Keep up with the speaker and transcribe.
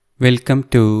Welcome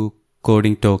to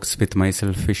Coding Talks with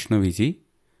myself, Vishnu Viji.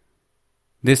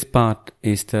 This part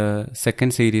is the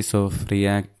second series of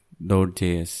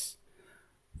React.js.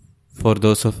 For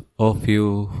those of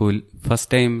you who first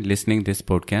time listening this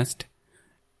podcast,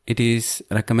 it is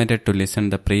recommended to listen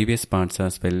the previous parts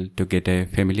as well to get a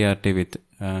familiarity with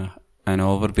an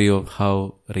overview of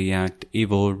how React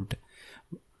evolved.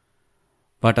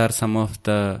 What are some of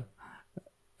the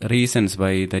reasons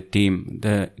why the team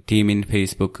in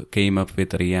Facebook came up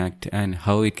with React and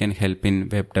how it can help in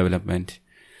web development.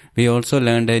 We also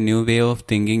learned a new way of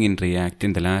thinking in React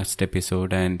in the last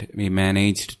episode, and we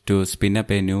managed to spin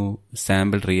up a new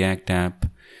sample React app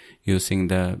using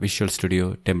the Visual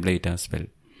Studio template as well.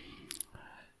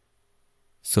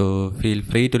 So feel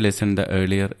free to listen the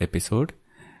earlier episode.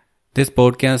 This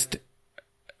podcast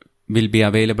will be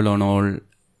available on all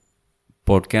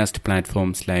podcast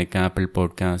platforms like Apple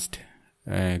Podcast,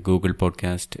 Google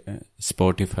Podcast,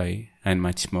 Spotify, and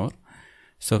much more.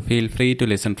 So feel free to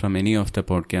listen from any of the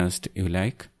podcasts you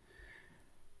like.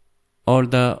 All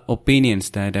the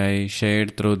opinions that I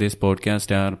shared through this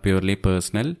podcast are purely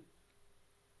personal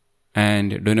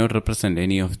and do not represent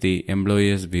any of the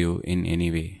employer's view in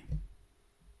any way.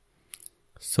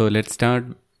 So let's start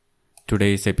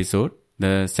today's episode,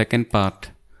 the second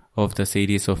part of the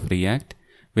series of React,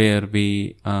 where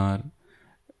we are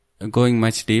going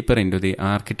much deeper into the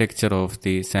architecture of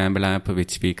the sample app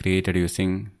which we created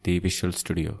using the Visual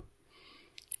Studio.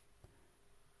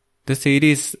 The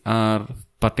series are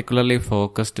particularly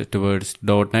focused towards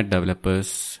 .NET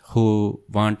developers who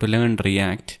want to learn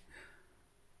React,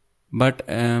 but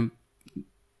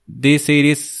this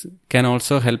series can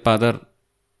also help other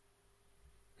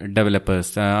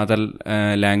developers, other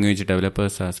language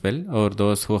developers as well, or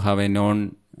those who have a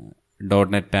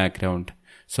non.NET background.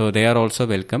 So they are also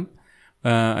welcome.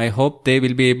 I hope they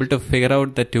will be able to figure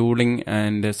out the tooling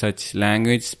and such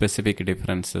language specific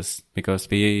differences, because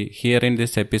we here in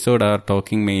this episode are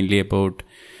talking mainly about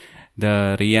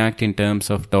the React in terms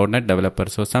of .NET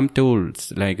developers. So some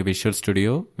tools like Visual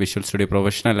Studio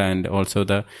Professional, and also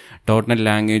the .NET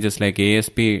languages like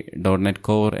ASP, .NET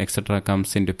Core, etc.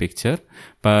 comes into picture.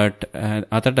 But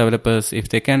other developers, if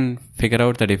they can figure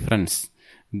out the difference,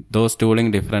 those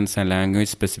tooling difference and language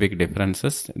specific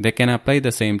differences, they can apply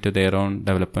the same to their own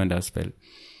development as well.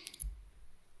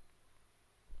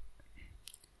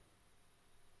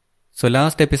 So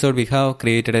last episode we have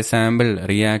created a sample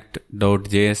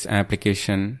React.js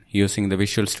application using the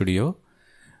Visual Studio.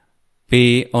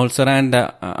 We also ran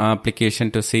the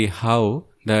application to see how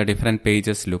the different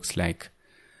pages looks like.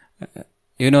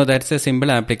 That's a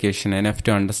simple application enough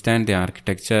to understand the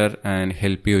architecture and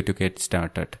help you to get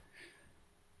started.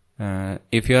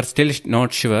 If you are still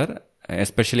not sure,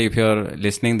 especially if you are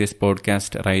listening this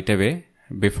podcast right away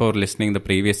before listening the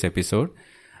previous episode,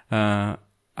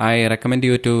 I recommend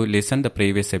you to listen the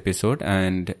previous episode,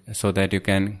 and so that you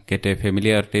can get a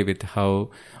familiarity with how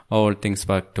all things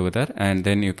work together, and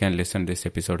then you can listen this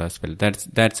episode as well.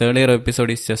 That's earlier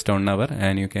episode is just 1 hour,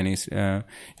 and you can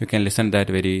listen that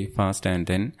very fast and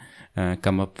then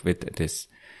come up with this.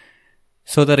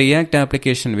 So the React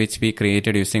application which we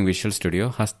created using Visual Studio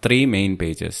has 3 main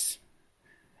pages: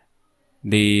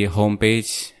 the home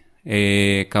page,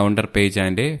 a counter page,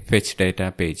 and a fetch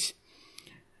data page.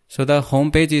 So the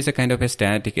home page is a kind of a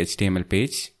static HTML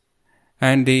page,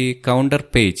 and the counter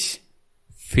page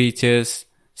features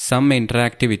some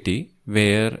interactivity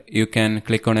where you can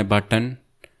click on a button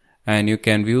and you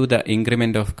can view the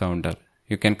increment of counter.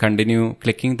 You can continue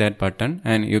clicking that button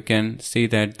and you can see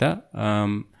that the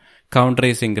counter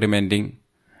is incrementing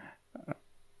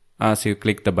as you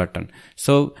click the button.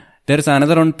 So there is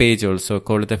another one page also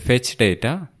called the fetch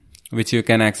data, which you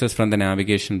can access from the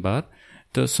navigation bar.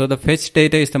 So the fetch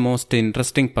data is the most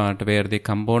interesting part, where the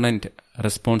component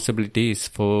responsibility is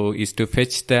to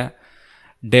fetch the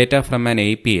data from an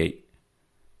API.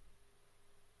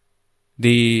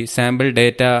 The sample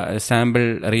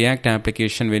React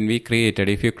application when we created,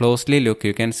 if you closely look,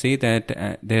 you can see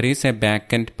that there is a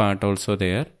backend part also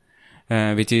there,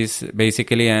 which is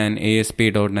basically an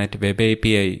ASP.NET Web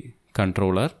API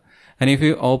controller. And if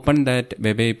you open that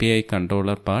Web API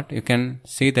controller part, you can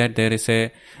see that there is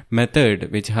a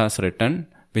method which has written,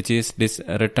 which is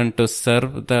written to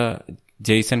serve the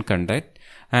JSON content,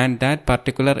 and that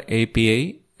particular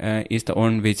API is the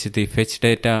one which the fetch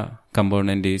data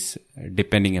component is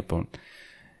depending upon.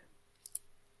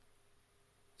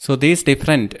 So these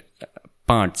different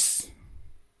parts,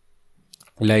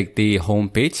 like the home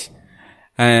page,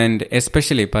 and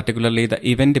especially particularly the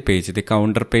event page, the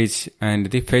counter page,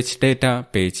 and the fetch data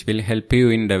page will help you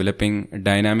in developing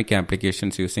dynamic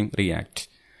applications using React.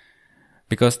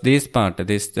 because this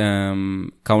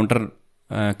counter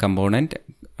component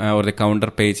or the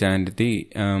counter page and the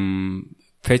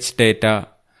fetch data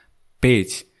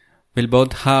page will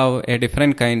both have a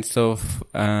different kinds of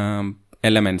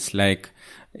elements. Like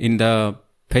in the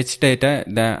fetch data,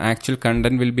 the actual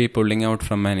content will be pulling out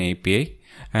from an API,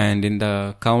 and in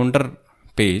the counter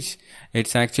page,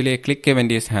 it's actually a click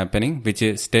event is happening, which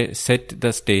is set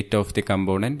the state of the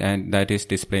component, and that is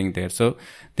displaying there. So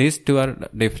these two are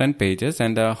different pages,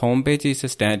 and the home page is a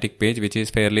static page, which is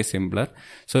fairly simpler.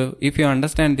 So if you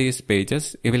understand these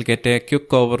pages, you will get a quick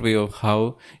overview of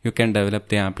how you can develop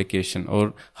the application,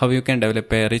 or how you can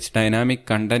develop a rich dynamic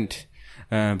content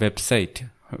website,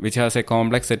 which has a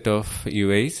complex set of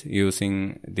UIs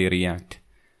using the React.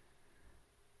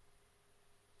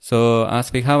 So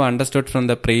as we have understood from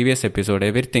the previous episode,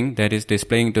 everything that is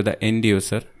displaying to the end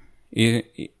user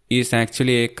is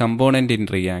actually a component in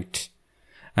React.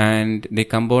 And the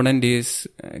component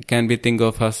can be think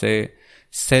of as a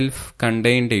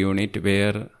self-contained unit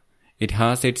where it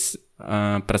has its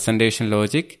presentation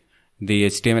logic, the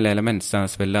HTML elements,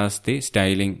 as well as the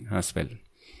styling as well.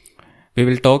 We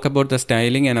will talk about the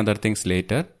styling and other things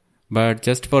later. But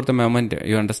just for the moment,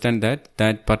 you understand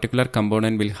that particular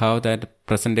component will have that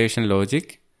presentation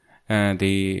logic,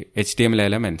 the HTML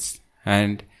elements,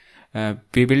 and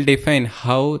we will define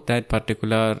how that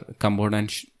particular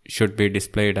component should be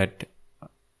displayed at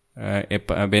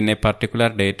when a particular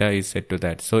data is set to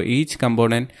that. So each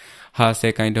component has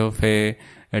a kind of a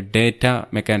data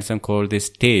mechanism called the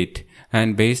state,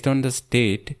 and based on the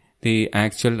state, the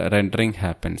actual rendering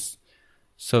happens.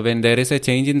 So when there is a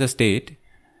change in the state,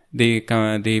 the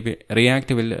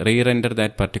React will re-render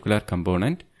that particular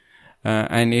component,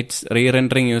 and it's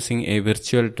re-rendering using a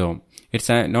virtual DOM. It's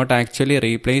not actually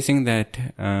replacing that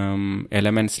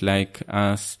elements like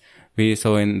as we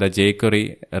saw in the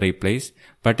jQuery replace,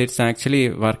 but it's actually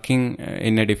working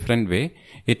in a different way.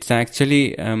 It's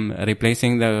actually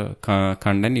replacing the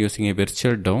content using a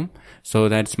virtual DOM, so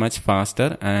that's much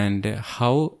faster. And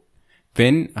how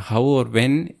or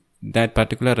when that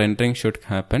particular rendering should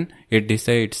happen, it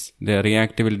decides, the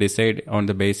React will decide on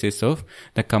the basis of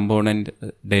the component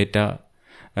data,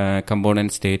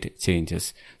 component state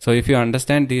changes. So if you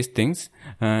understand these things,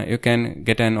 you can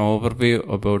get an overview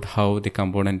about how the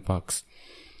component works.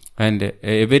 And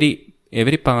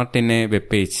every part in a web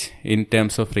page in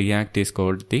terms of React is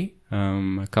called the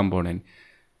component.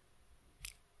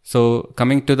 So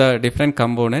coming to the different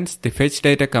components, the fetch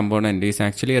data component is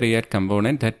actually a React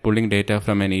component that pulling data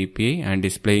from an API and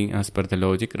displaying as per the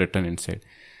logic written inside.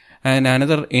 And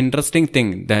another interesting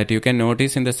thing that you can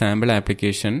notice in the sample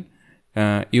application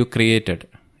you created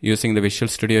using the Visual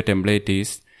Studio template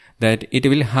is that it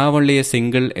will have only a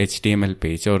single HTML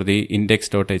page, or the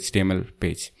index.html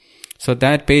page. So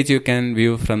that page you can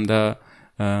view from the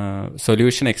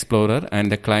Solution Explorer and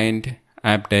the client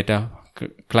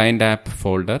app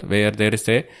folder, where there is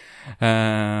a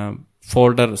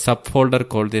subfolder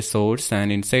called the source,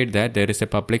 and inside that there is a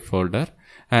public folder.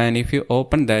 And if you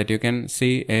open that, you can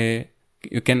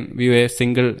view a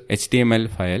single HTML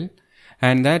file,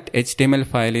 and that HTML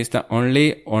file is the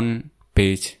only on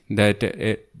page that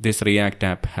this React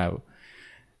app have.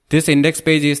 This index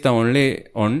page is the only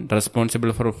one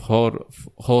responsible for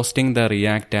hosting the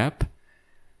React app.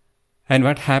 And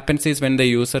what happens is when the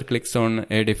user clicks on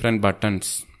a different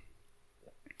buttons,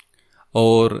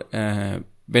 or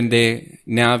when they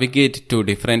navigate to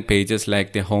different pages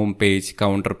like the home page,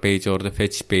 counter page, or the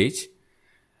fetch page,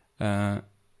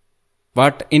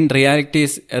 what in reality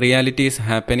is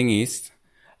happening is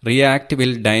React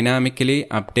will dynamically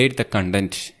update the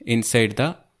content inside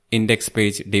the index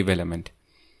page div element.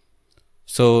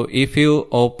 So if you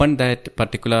open that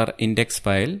particular index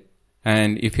file,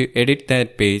 and if you edit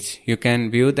that page, you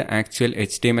can view the actual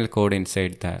HTML code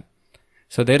inside that.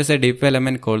 So there is a div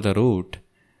element called the root,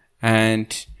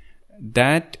 and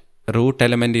that root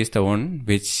element is the one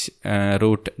which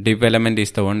root div element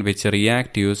is the one which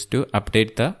React used to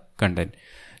update the content.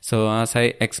 So as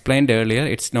I explained earlier,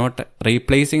 it's not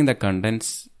replacing the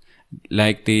contents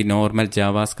like the normal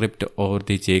JavaScript or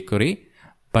the jQuery,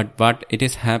 but what it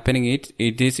is happening,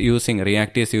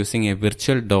 React is using a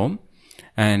virtual DOM,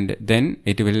 and then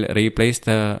it will replace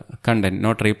the content,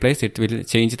 not replace, it will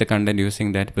change the content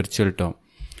using that virtual DOM.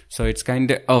 So it's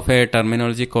kind of a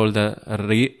terminology called the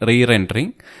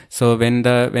re-rendering. So when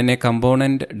a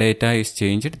component data is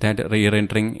changed, that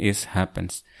re-rendering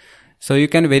happens. So you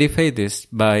can verify this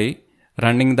by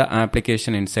running the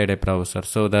application inside a browser.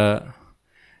 So the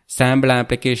sample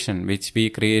application which we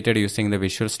created using the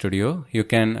Visual Studio, you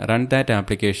can run that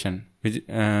application.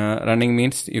 Running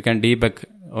means you can debug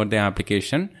or the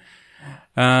application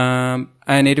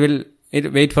and it will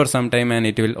wait for some time, and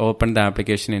it will open the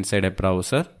application inside a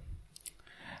browser.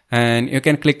 And you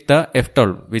can click the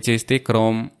F12, which is the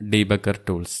Chrome debugger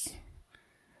tools.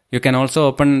 You can also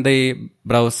open the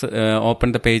browser,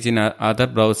 open the page in other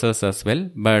browsers as well.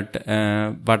 But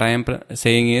what I am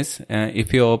saying is,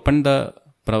 if you open the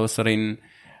browser in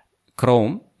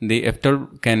Chrome, the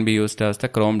F12 can be used as the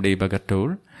Chrome debugger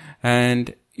tool,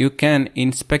 and you can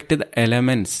inspect the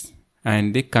elements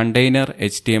and the container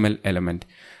HTML element.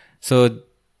 So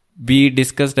we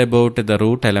discussed about the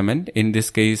root element. In this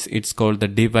case, it's called the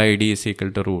div ID is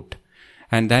equal to root,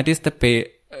 and that is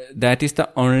the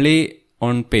only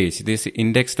on page. This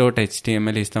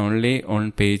index.html is the only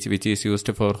on page which is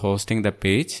used for hosting the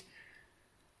page,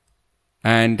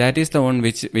 and that is the one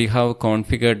which we have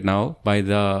configured now by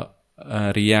the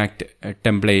React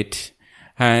template.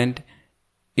 And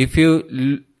if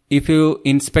you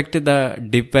inspect the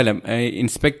div element,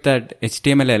 inspect that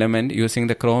HTML element using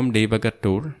the Chrome debugger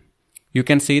tool, you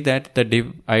can see that the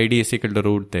div ID is equal to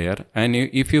root there. And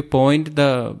if you point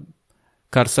the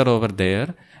cursor over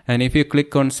there, and if you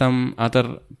click on some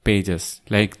other pages,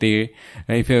 like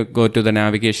if you go to the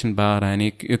navigation bar, and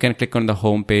you can click on the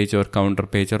home page or counter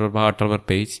page or whatever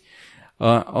page,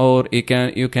 or you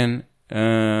can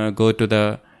go to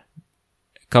the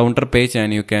counter page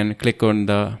and you can click on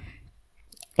the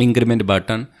increment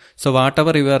button. So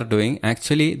whatever you are doing,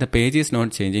 actually the page is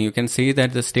not changing. You can see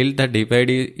that still the div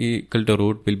ID equal to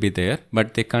root will be there,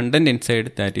 but the content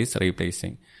inside that is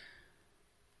replacing.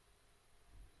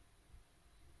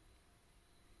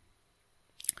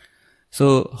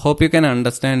 So hope you can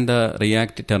understand the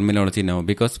React terminology now,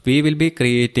 because we will be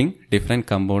creating different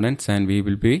components and we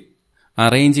will be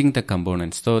arranging the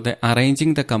components. So the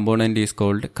arranging the component is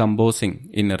called composing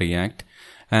in React,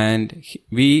 and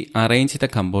we arrange the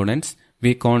components,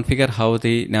 we configure how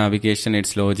the navigation,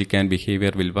 its logic and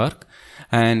behavior will work,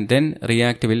 and then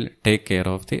React will take care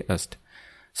of the rest.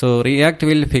 So React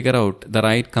will figure out the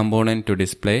right component to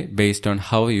display based on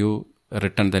how you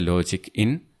written the logic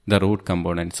in the root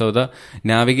component. So the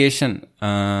navigation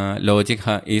logic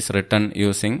is written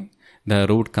using the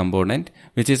root component,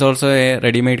 which is also a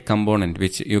ready-made component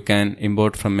which you can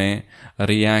import from a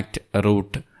React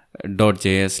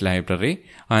root.js library.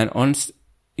 And once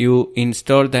you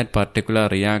install that particular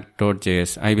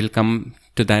React.js, I will come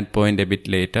to that point a bit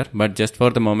later, but just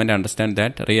for the moment understand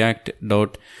that React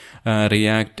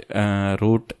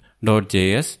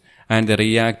root.js and the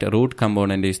React root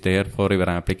component is there for your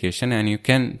application, and you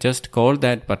can just call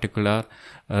that particular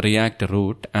React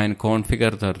root and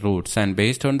configure the roots, and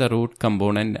based on the root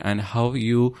component and how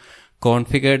you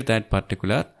configured that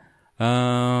particular,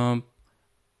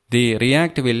 the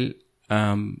React will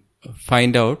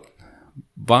find out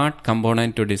what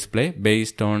component to display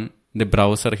based on the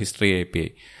browser history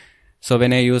API. So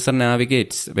when a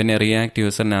React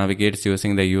user navigates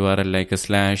using the URL like a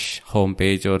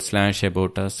 /homepage or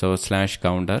 /about us or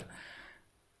 /counter,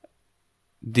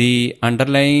 the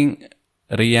underlying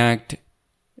React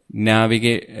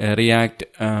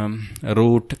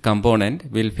root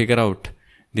component will figure out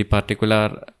the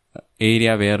particular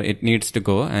area where it needs to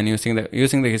go, and using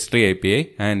the history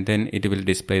API, and then it will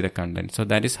display the content. So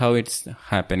that is how it's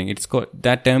happening.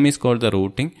 That term is called the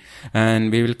routing,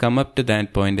 and we will come up to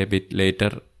that point a bit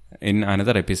later in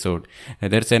another episode.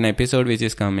 There's an episode which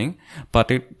is coming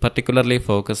particularly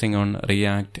focusing on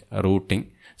React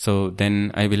routing. So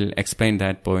then I will explain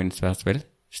that points as well.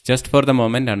 Just for the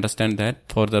moment, understand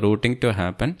that for the routing to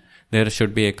happen, there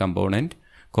should be a component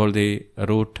called the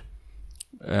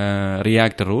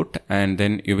React root, and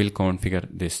then you will configure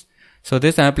this. So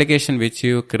this application which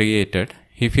you created,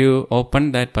 if you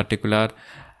open that particular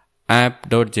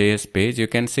app.js page, you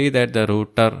can see that the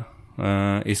router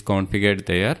is configured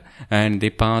there, and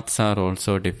the paths are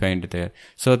also defined there.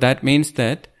 So that means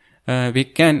that we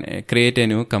can create a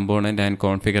new component and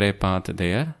configure a path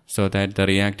there so that the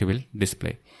React will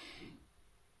display.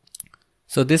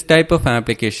 So this type of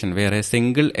application where a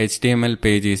single HTML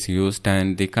page is used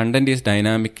and the content is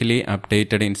dynamically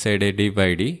updated inside a div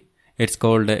ID, in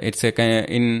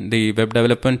the web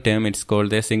development term, it's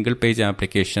called a single page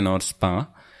application or SPA.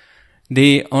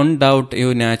 The one doubt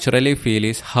you naturally feel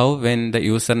is how when the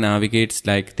user navigates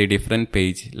like the different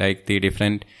page, like the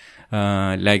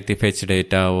fetch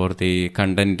data or the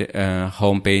content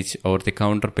home page or the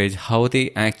counter page, how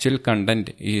the actual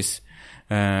content is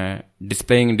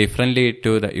displaying differently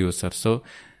to the user. So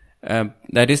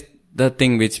that is the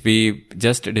thing which we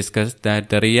just discussed, that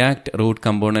the React root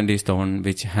component is the one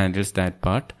which handles that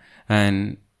part,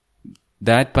 and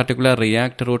that particular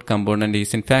React root component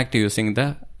is in fact using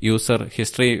the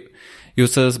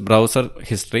user's browser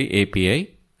history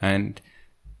API, and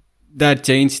that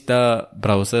changed the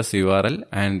browser's URL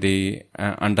and the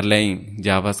underlying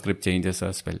JavaScript changes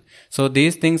as well. So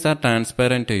these things are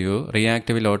transparent to you. React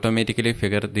will automatically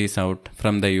figure these out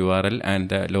from the URL and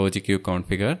the logic you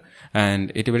configure,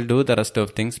 and it will do the rest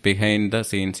of things behind the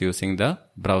scenes using the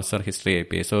browser history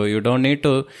API. So you don't need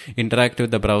to interact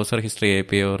with the browser history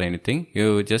API or anything.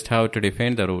 You just have to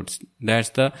define the routes. That's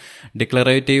the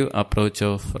declarative approach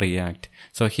of React.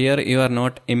 So here you are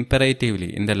not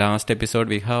imperatively. In the last episode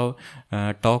we have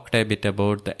talked a bit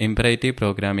about the imperative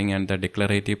programming and the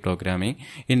declarative programming.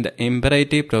 In the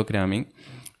imperative programming,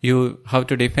 you have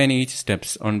to define each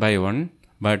steps one by one.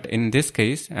 But in this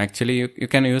case, actually you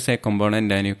can use a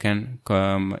component and you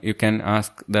can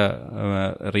ask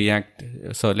the React.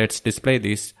 So let's display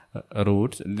these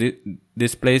routes.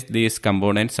 Displays these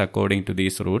components according to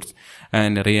these routes,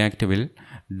 and React will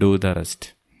do the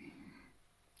rest.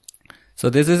 So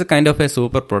this is a kind of a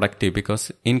super productive,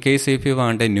 because in case if you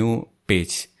want a new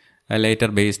page later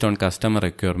based on customer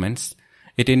requirements,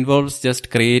 it involves just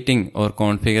creating or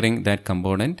configuring that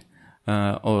component,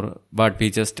 or what we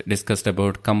just discussed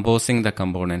about composing the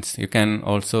components. You can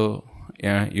also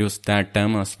use that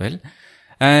term as well.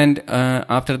 And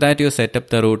after that you set up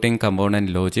the routing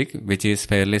component logic, which is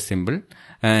fairly simple.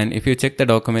 And if you check the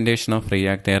documentation of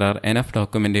React, there are enough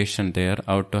documentation there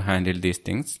how to handle these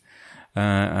things.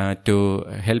 To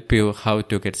help you how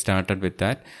to get started with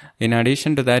that. In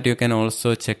addition to that, you can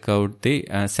also check out the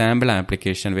sample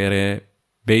application where a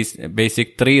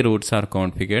basic 3 routes are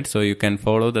configured, so you can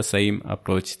follow the same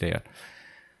approach there.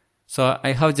 So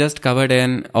I have just covered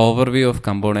an overview of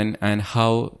component and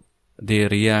how the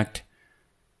React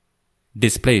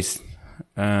displays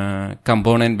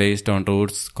component based on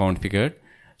routes configured.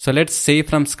 So let's see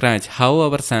from scratch how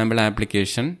our sample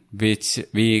application, which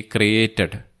we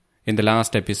created in the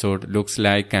last episode, looks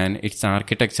like, and its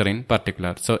architecture in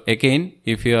particular. So again,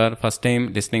 if you are first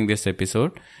time listening this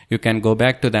episode, you can go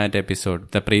back to that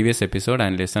episode, the previous episode,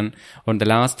 and listen. On the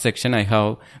last section, I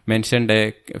have mentioned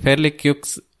a fairly quick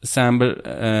sample,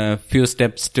 few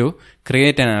steps to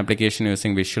create an application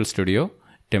using Visual Studio.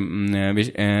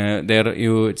 There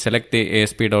you select the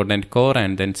ASP.NET Core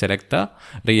and then select the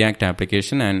React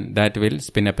application, and that will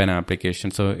spin up an application.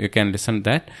 So you can listen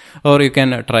to that, or you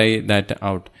can try that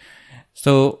out.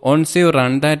 So once you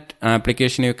run that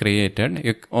application you created,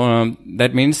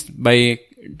 that means by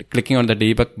clicking on the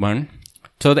debug button,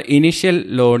 so the initial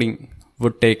loading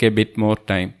would take a bit more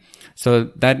time.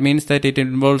 So that means that it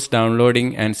involves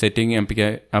downloading and setting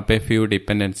up a few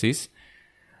dependencies.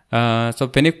 So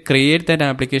when you create that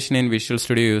application in Visual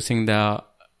Studio using the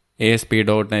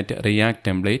ASP.NET React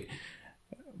template,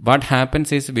 what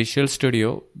happens is Visual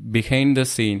Studio behind the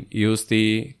scene use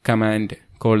the command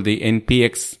called the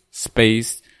npx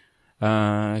space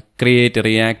create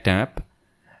React app,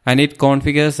 and it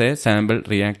configures a sample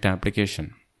React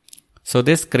application. So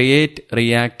this create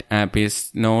React app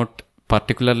is not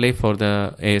particularly for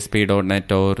the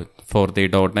ASP.NET or for the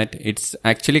 .NET. It's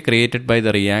actually created by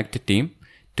the React team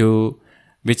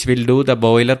which will do the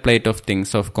boilerplate of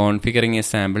things of configuring a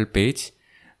sample page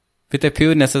with a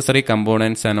few necessary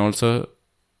components, and also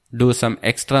do some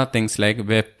extra things like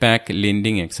Webpack,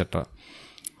 linting, etc.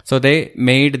 So they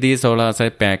made these all as a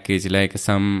package, like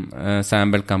some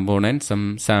sample components,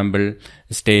 some sample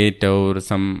state, or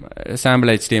some sample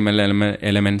HTML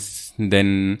elements,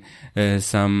 then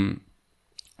some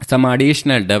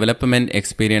additional development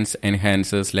experience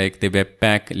enhancers like the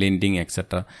Webpack, linting,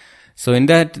 etc. So in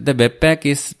that, the Webpack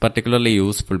is particularly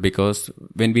useful because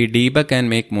when we debug and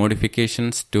make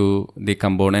modifications to the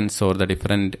components or the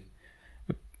different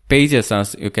pages,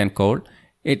 as you can call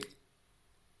it,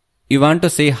 you want to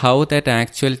see how that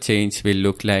actual change will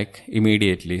look like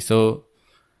immediately. So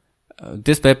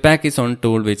this Webpack is one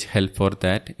tool which helps for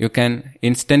that. You can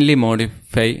instantly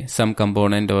modify some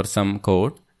component or some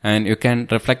code, and you can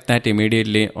reflect that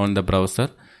immediately on the browser.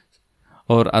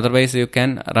 Or otherwise you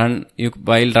can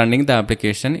while running the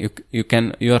application,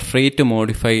 you are free to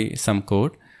modify some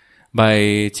code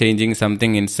by changing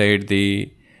something inside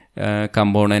the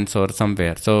components or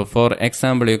somewhere. So for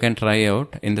example, you can try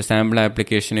out in the sample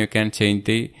application, you can change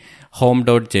the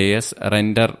home.js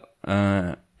render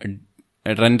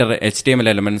HTML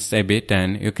elements a bit,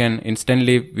 and you can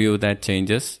instantly view that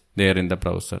changes there in the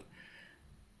browser.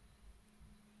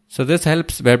 So this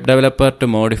helps web developer to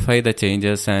modify the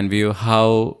changes and view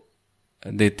how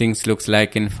the things looks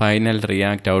like in final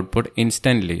React output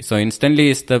instantly. So instantly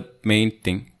is the main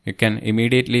thing. You can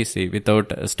immediately see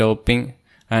without stopping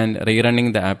and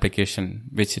rerunning the application,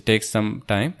 which takes some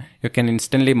time. You can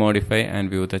instantly modify and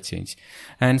view the change.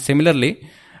 And similarly,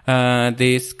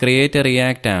 this create a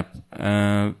React app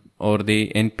or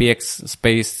the npx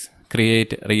space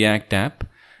create React app,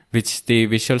 which the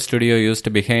Visual Studio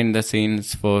used behind the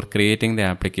scenes for creating the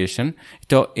application.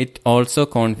 It also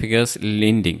configures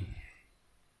linting.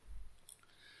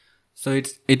 So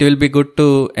it will be good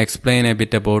to explain a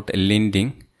bit about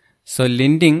linting. So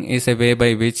linting is a way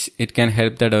by which it can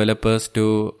help the developers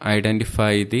to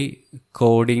identify the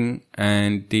coding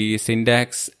and the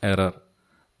syntax error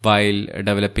while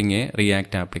developing a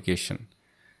React application.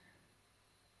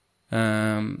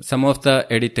 Some of the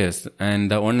editors,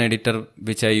 and the one editor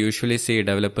which I usually see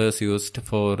developers used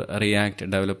for React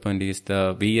development is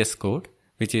the VS Code,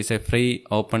 which is a free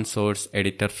open source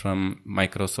editor from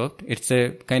Microsoft. It's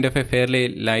a kind of a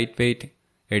fairly lightweight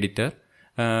editor,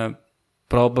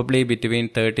 probably between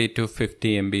 30 to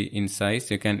 50 MB in size.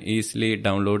 You can easily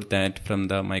download that from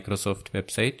the Microsoft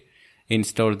website,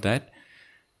 install that.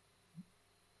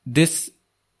 This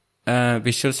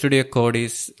Visual Studio Code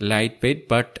is lightweight,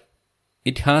 but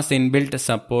it has inbuilt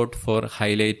support for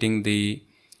highlighting the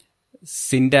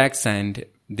syntax and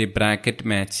the bracket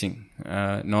matching.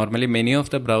 Normally many of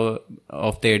the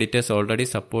editors already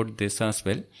support this as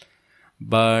well.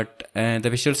 But the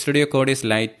Visual Studio Code is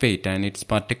lightweight, and it's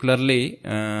particularly,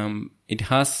 it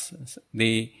has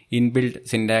the inbuilt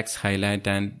syntax highlight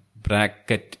and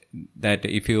bracket, that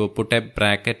if you put a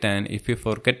bracket and if you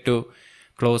forget to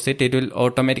close it, it will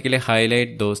automatically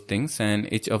highlight those things, and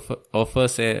it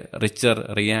offers a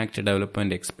richer React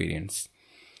development experience.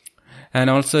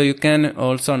 And also you can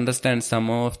also understand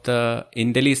some of the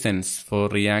IntelliSense for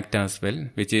React as well,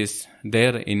 which is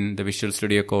there in the Visual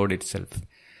Studio Code itself.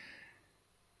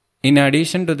 In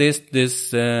addition to this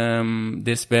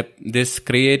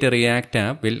Create a React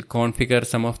app will configure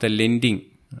some of the linting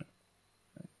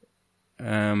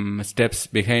steps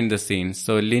behind the scenes.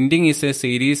 So linting is a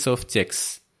series of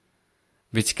checks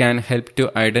which can help to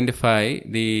identify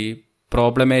the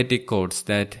problematic codes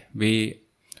that we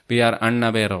are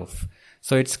unaware of.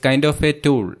 So it's kind of a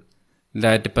tool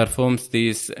that performs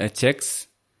these checks,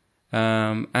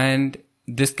 and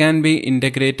this can be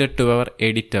integrated to our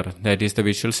editor, that is the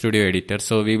Visual Studio editor.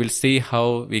 So we will see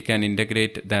how we can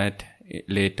integrate that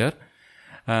later.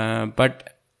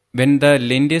 But when the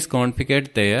lint is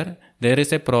configured there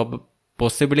is a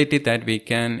possibility that we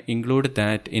can include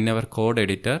that in our code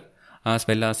editor as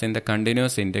well as in the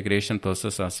continuous integration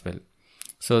process as well.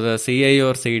 So the CI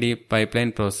or CD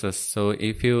pipeline process. So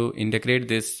if you integrate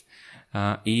this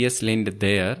ESLint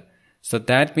there, so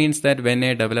that means that when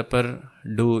a developer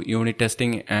do unit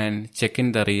testing and check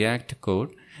in the React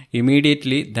code,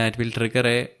 immediately that will trigger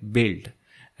a build.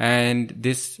 And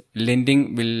this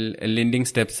linting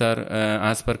steps are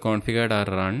as per configured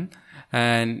are run,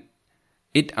 and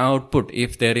it output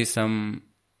if there is some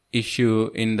issue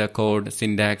in the code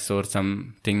syntax or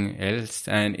something else,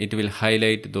 and it will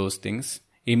highlight those things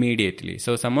immediately.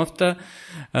 So some of the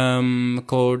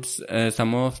codes,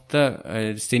 some of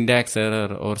the syntax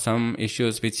error or some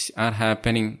issues which are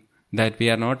happening that we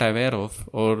are not aware of,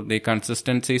 or the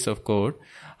consistencies of code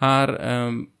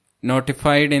are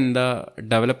notified in the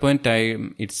development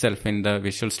time itself in the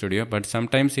Visual Studio. But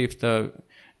sometimes if the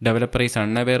developer is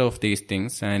unaware of these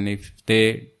things, and if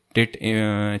they did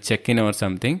check-in or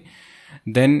something,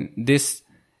 then this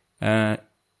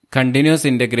continuous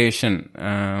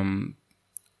integration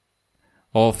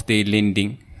of the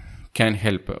linting can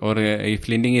help. Or if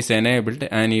linting is enabled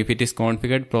and if it is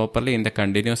configured properly in the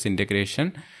continuous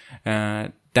integration,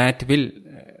 that will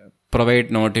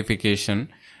provide notification.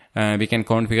 We can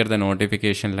configure the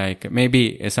notification like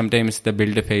maybe sometimes the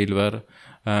build failure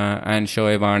and show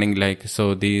a warning like,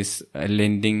 so these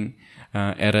linting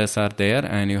errors are there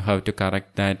and you have to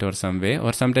correct that or some way.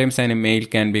 Or sometimes an email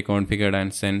can be configured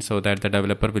and sent so that the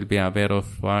developer will be aware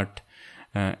of what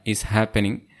is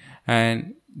happening.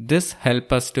 And this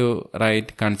helps us to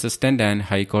write consistent and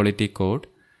high quality code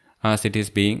as it is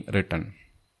being written.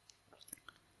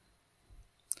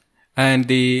 And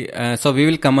so we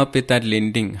will come up with that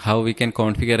linting, how we can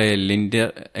configure a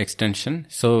linter extension.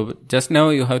 So just now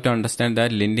you have to understand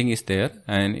that linting is there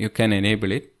and you can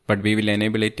enable it, but we will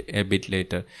enable it a bit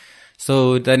later.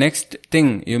 So the next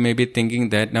thing you may be thinking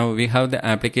that now we have the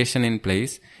application in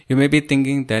place. You may be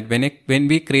thinking that when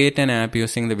we create an app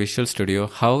using the Visual Studio,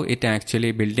 how it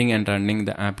actually building and running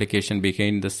the application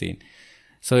behind the scene.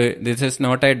 So this is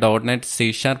not a .NET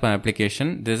C#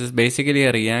 application. This is basically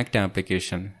a React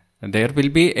application. There will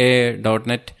be a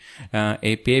 .NET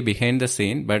API behind the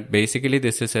scene, but basically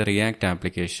this is a React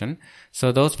application.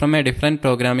 So those from a different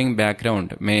programming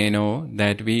background may know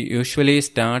that we usually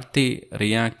start the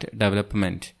React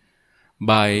development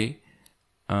by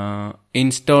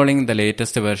installing the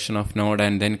latest version of Node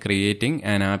and then creating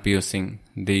an app using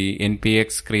the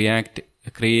npx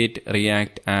create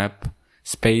react app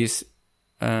space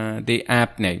the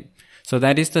app name. So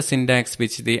that is the syntax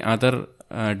which the other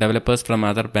developers from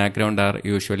other background are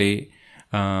usually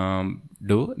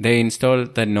do. They install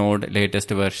the Node latest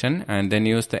version and then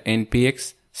use the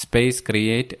npx space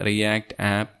create react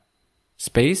app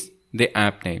space the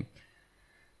app name.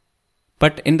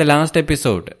 But in the last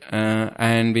episode,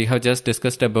 and we have just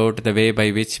discussed about the way by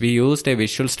which we used a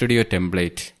Visual Studio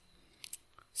template.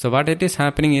 So what it is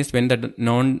happening is when the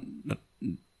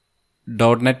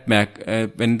 .NET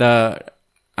when the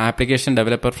application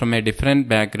developer from a different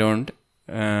background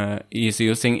is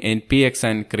using npx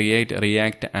and create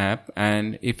react app,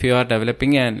 and if you are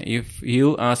developing if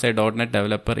you as a .NET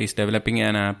developer is developing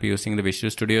an app using the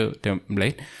Visual Studio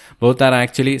template, both are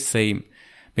actually same.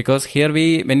 Because here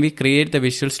when we create the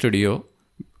Visual Studio,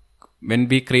 when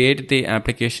we create the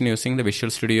application using the Visual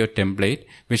Studio template,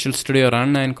 Visual Studio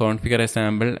run and configure a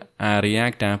sample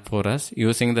React app for us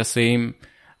using the same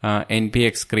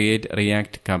npx create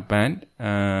react command,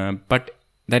 but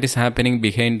that is happening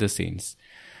behind the scenes.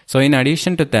 So in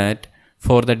addition to that,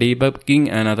 for the debugging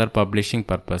and other publishing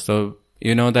purpose, so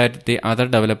you know that the other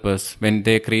developers, when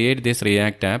they create this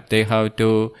React app, they have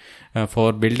to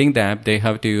for building the app, they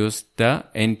have to use the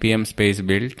npm space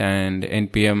build and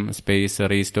npm space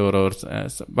restore or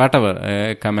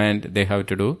whatever command they have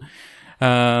to do.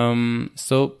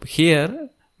 So here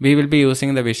we will be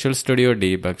using the Visual Studio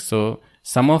debug. So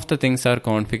some of the things are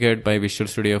configured by Visual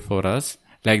Studio for us,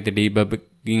 like the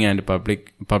debugging and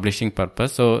publishing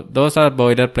purpose. So those are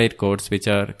boilerplate codes which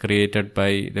are created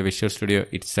by the Visual Studio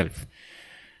itself.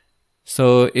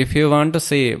 So if you want to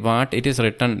see what it is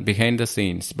written behind the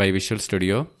scenes by Visual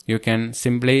Studio, you can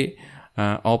simply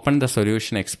open the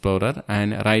Solution Explorer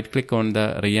and right click on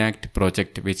the React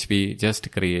project which we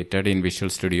just created in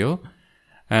Visual Studio,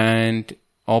 and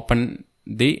open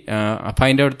the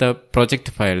find out the project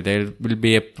file. There will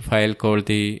be a file called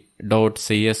the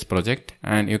 .cs project,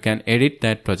 and you can edit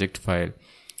that project file.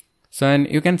 So and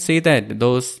you can see that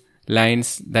those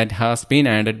lines that has been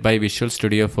added by Visual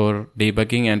Studio for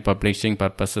debugging and publishing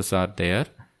purposes are there.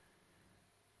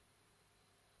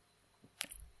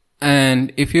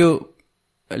 And if you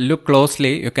look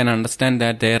closely, you can understand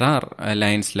that there are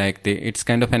lines like it's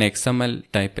kind of an XML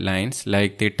type lines,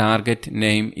 like the target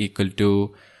name equal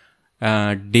to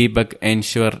debug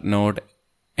ensure node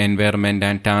environment,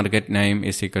 and target name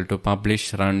is equal to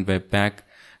publish run webpack.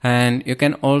 And you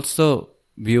can also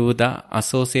view the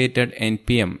associated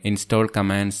npm install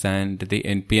commands and the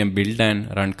npm build and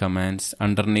run commands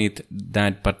underneath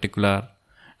that particular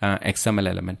XML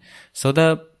element. So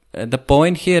the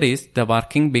point here is the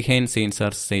working behind scenes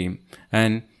are same,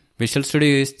 and Visual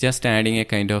Studio is just adding a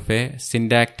kind of a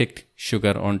syntactic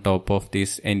sugar on top of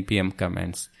these npm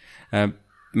commands,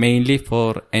 mainly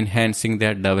for enhancing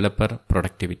the developer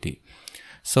productivity.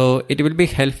 So it will be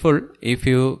helpful if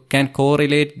you can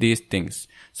correlate these things.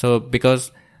 So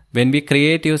because when we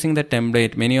create using the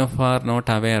template, many of us are not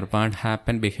aware what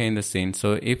happened behind the scenes.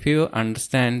 So if you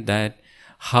understand that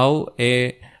how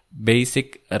a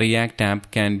basic React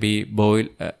app can be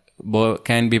boilerplate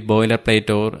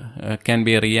or can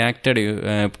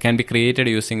be created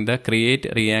using the create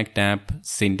React app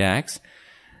syntax,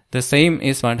 the same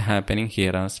is what happening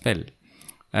here as well.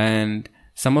 And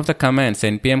some of the commands,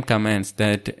 npm commands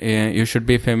that you should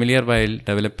be familiar while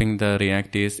developing the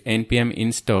React is npm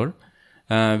install,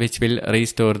 which will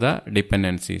restore the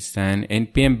dependencies, and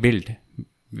npm build,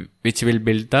 which will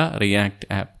build the React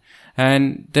app.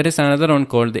 And there is another one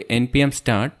called the npm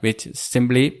start, which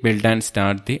simply build and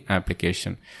start the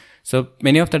application. So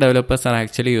many of the developers are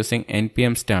actually using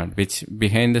npm start, which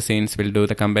behind the scenes will do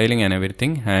the compiling and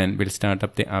everything and will start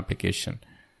up the application.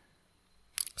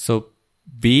 So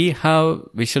we have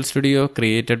Visual Studio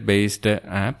created based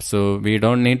app, so we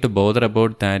don't need to bother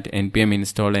about that npm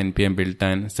install, npm build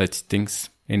and such things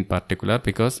in particular,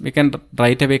 because we can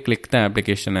right away click the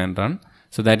application and run.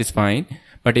 So that is fine.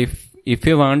 But if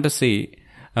you want to see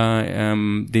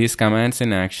these commands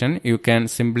in action, you can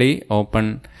simply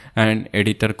open an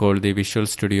editor called the Visual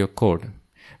Studio Code,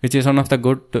 which is one of the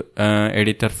good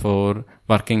editor for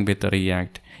working with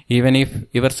React. Even if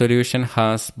your solution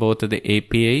has both the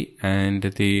API and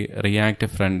the React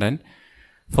frontend,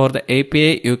 for the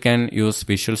API you can use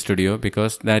Visual Studio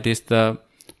because that is the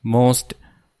most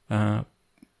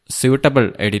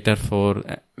suitable editor for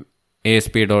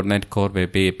ASP.NET Core Web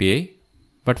API.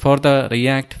 But for the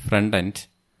React frontend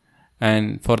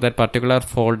and for that particular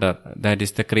folder, that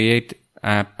is the create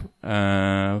app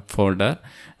folder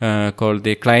called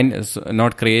the client,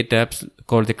 not create apps,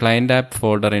 called the client app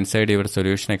folder inside your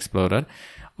Solution Explorer.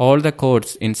 All the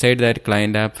codes inside that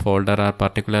client app folder are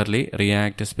particularly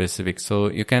React specific. So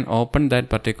you can open that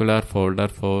particular folder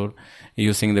for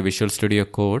using the Visual Studio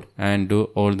Code and do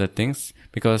all the things,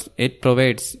 because it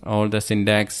provides all the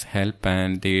syntax help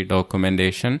and the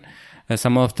documentation.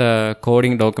 Some of the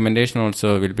coding documentation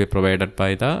also will be provided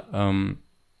by the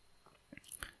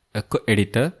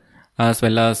editor, as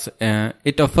well as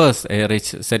it offers a rich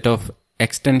set of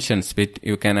extensions which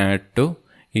you can add to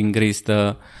increase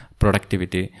the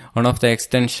productivity. One of the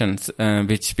extensions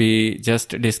which we just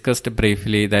discussed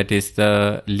briefly, that is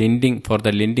the linting. For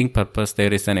the linting purpose,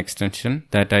 there is an extension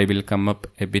that I will come up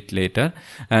a bit later,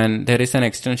 and there is an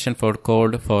extension for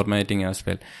code formatting as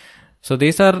well. So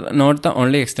these are not the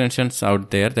only extensions out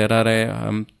there. There are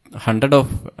a hundred of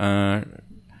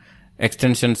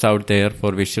extensions out there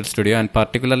for Visual Studio, and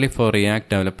particularly for React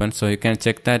development. So you can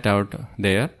check that out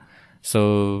there.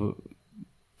 So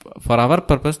for our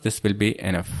purpose, this will be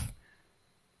enough.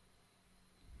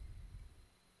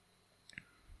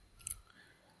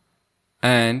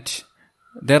 And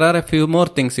there are a few more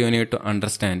things you need to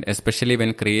understand, especially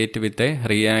when creating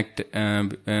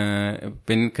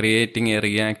a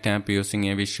React app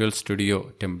using a Visual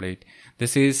Studio template.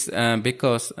 This is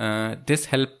because this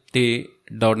helps the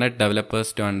 .NET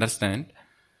developers to understand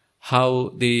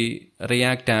how the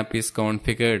React app is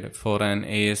configured for an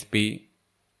ASP.NET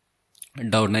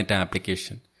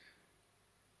application.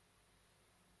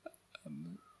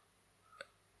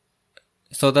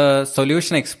 So the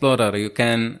Solution Explorer, you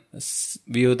can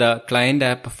view the client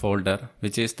app folder,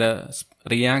 which is the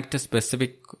React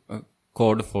specific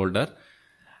code folder.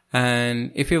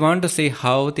 And if you want to see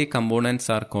how the components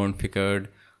are configured,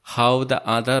 how the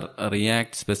other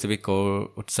React specific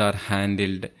codes are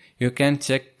handled, you can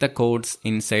check the codes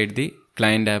inside the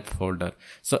client app folder.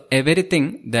 So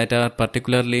everything that are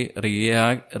particularly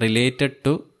related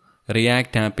to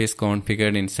React app is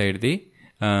configured inside the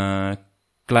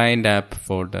client app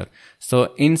folder.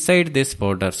 So inside this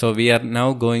folder, so we are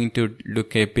now going to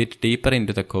look a bit deeper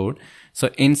into the code. So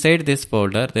inside this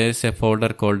folder, there is a folder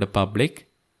called public,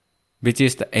 which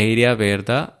is the area where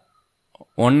the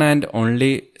one and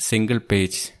only single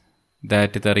page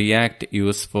that the React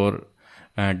use for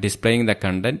displaying the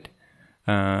content.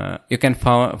 You can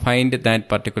find that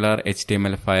particular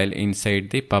HTML file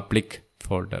inside the public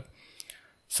folder.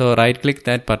 So right click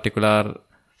that particular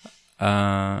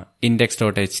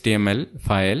index.html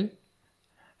file,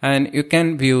 and you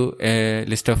can view a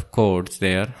list of codes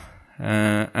there.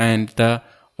 And the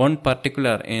one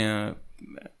particular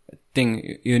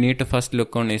thing you need to first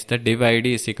look on is the div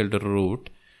id is equal to root,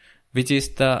 which is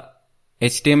the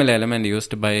HTML element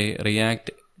used by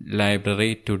React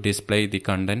library to display the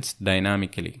contents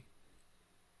dynamically.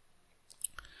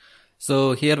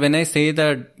 So here when I say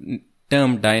the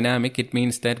term dynamic, it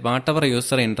means that whatever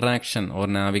user interaction or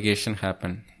navigation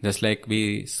happen, just like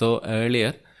we saw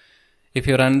earlier, if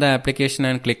you run the application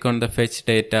and click on the fetch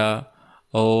data,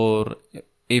 or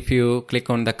if you click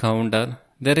on the counter,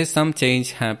 there is some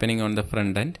change happening on the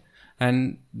front end,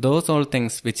 and those all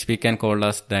things which we can call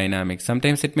as dynamic.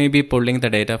 Sometimes it may be pulling the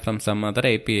data from some other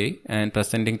API and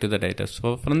presenting to the data.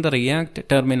 So from the React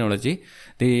terminology,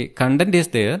 the content is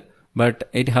there, but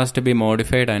it has to be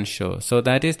modified and show. So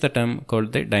that is the term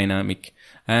called the dynamic.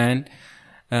 And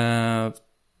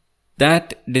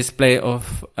that display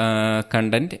of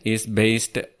content is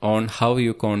based on how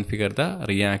you configure the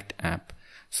React app.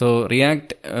 So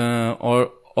React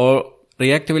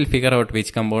React will figure out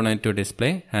which component to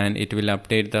display, and it will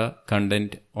update the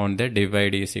content on the div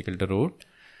id is equal to root.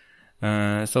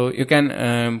 So you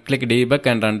can click debug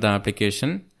and run the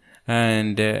application,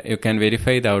 and you can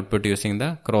verify the output using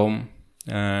the Chrome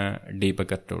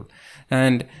debugger tool.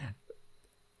 And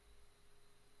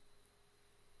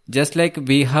just like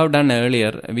we have done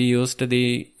earlier, we used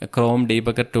the Chrome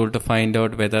debugger tool to find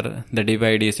out whether the div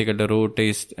id is equal to root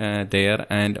is there,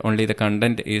 and only the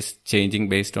content is changing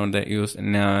based on the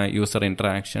user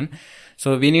interaction.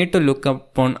 So we need to look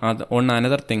up on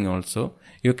another thing also.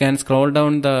 You can scroll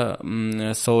down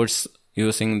the source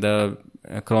using the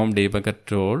Chrome debugger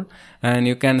tool, and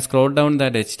you can scroll down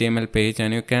that HTML page,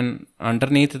 and you can,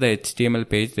 underneath the HTML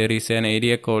page, there is an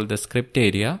area called the script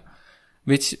area,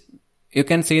 which you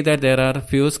can see that there are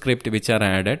few scripts which are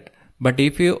added. But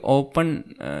if you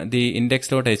open the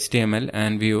index.html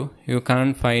and view, you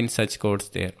can't find such codes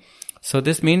there. So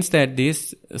this means that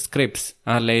these scripts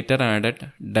are later added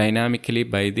dynamically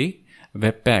by the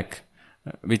Webpack,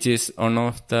 which is one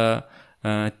of the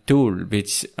tool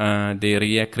which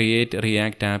the Create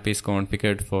React app is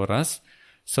configured for us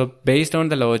So based on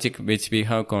the logic which we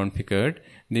have configured,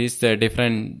 these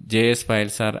different JS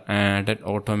files are added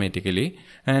automatically.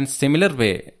 And similar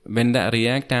way, when the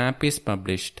React app is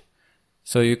published,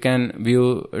 so you can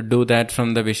do that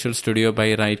from the Visual Studio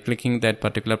by right-clicking that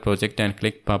particular project and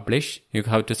click publish. You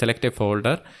have to select a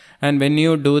folder, and when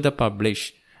you do the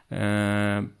publish,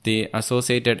 the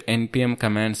associated npm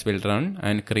commands will run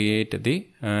and create the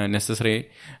necessary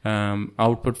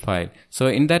output file. So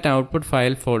in that output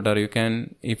file folder, you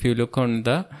can, if you look on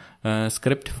the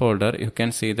script folder, you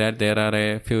can see that there are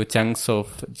a few chunks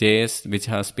of JS which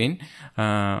has been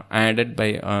added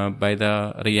by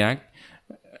the React,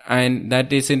 and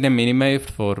that is in a minimized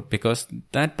form, because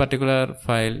that particular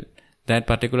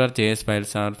JS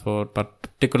files are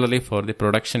particularly for the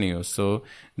production use. So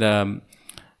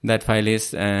that file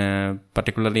is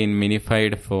particularly in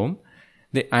minified form.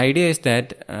 The idea is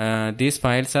that these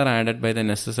files are added by the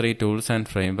necessary tools and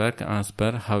framework as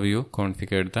per how you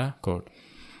configured the code.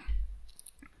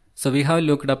 So we have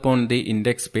looked upon the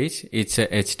index page. It's a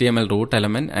HTML root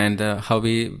element, and how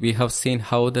we have seen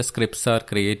how the scripts are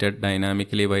created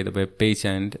dynamically by the web page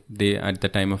and at the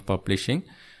time of publishing.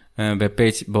 Web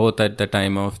page both at the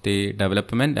time of the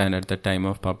development and at the time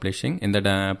of publishing. In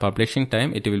the publishing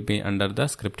time, it will be under the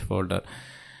script folder.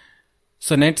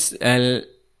 So next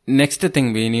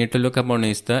thing we need to look upon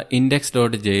is the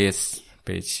index.js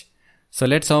page. So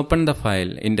let's open the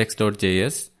file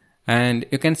index.js, and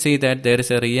you can see that there is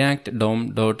a React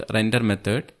DOM.render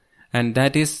method, and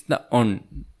that is the on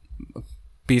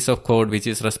piece of code which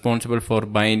is responsible for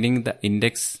binding the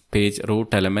index page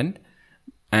root element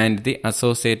and the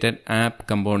associated app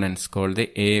components called the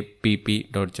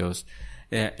app.js.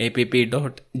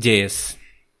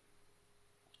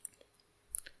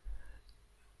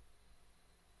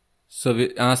 So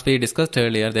as we discussed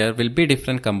earlier, there will be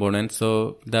different components.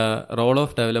 So the role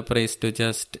of developer is to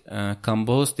just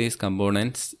compose these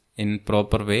components in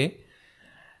proper way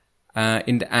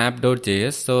in the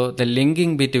app.js. So the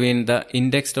linking between the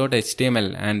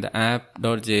index.html and the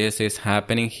app.js is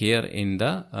happening here in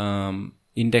the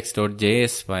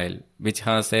index.js file, which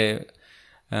has a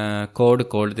code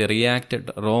called the React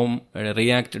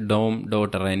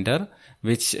DOM.render,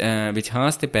 which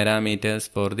has the parameters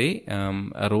for the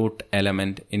root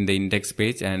element in the index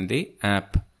page and the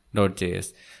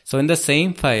app.js. So in the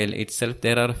same file itself,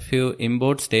 there are a few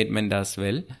import statements as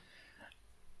well,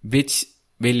 which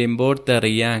will import the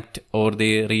React or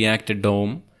the React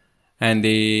DOM and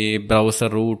the browser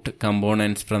root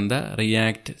components from the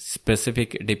React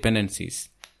specific dependencies.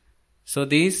 So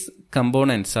these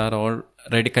components are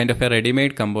already kind of a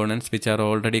ready-made components which are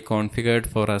already configured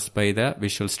for us by the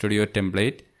Visual Studio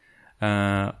template,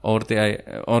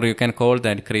 or you can call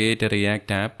that create a React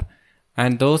app.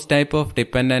 And those type of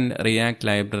dependent React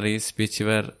libraries which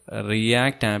your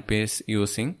React app is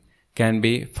using can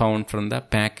be found from the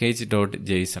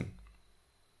package.json.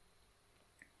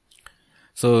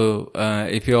 So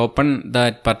if you open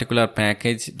that particular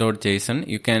package.json,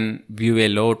 you can view a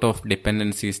lot of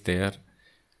dependencies there.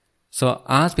 So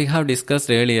as we have discussed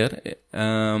earlier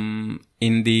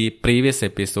in the previous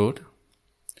episode,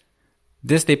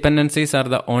 these dependencies are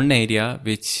the one area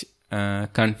which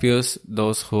confuse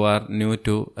those who are new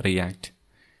to React.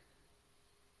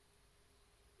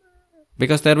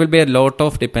 Because there will be a lot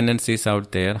of dependencies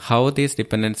out there. How these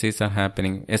dependencies are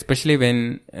happening, especially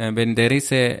when there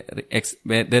is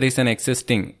an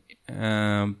existing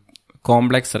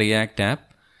complex React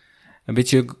app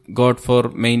which you got for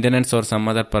maintenance or some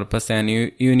other purpose, and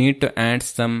you need to add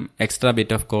some extra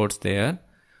bit of codes there.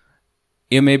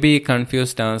 You may be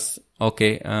confused as,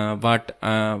 okay,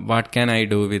 what can I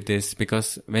do with this?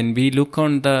 Because when we look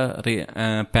on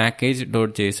the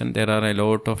package.json, there are a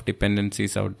lot of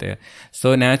dependencies out there.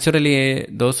 So naturally,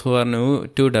 those who are new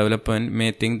to development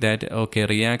may think that, okay,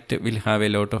 React will have a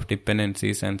lot of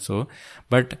dependencies and so.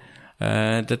 But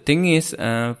the thing is,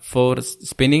 for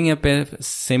spinning up a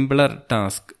simpler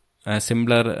task, a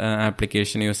simpler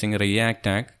application using React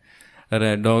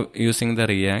using the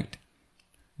React,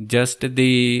 just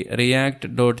the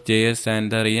React.js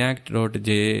and the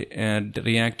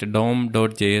React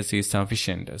DOM.js is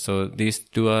sufficient. So these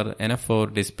two are enough for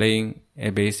displaying a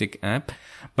basic app.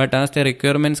 But as the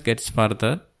requirements gets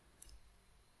further,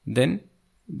 then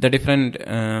the different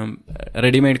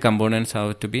ready-made components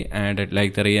have to be added,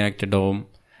 like the React DOM,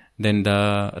 then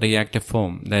the React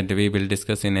form that we will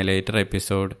discuss in a later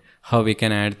episode, how we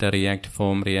can add the React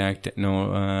form, React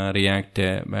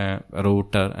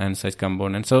router and such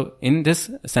components. So in this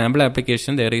sample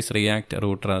application, there is React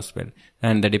router as well.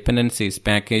 And the dependencies,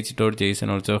 package.json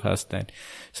also has that.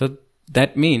 So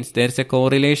that means there is a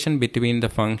correlation between the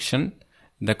function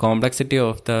the complexity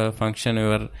of the function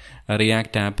your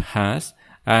React app has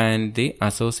and the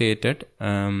associated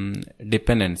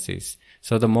dependencies.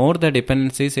 So the more the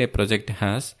dependencies a project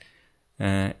has,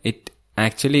 it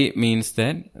actually means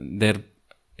that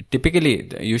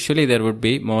usually there would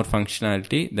be more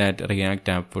functionality that React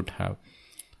app would have.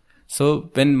 So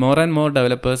when more and more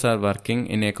developers are working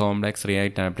in a complex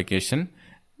React application,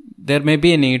 there may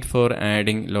be a need for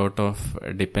adding lot of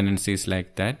dependencies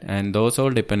like that, and those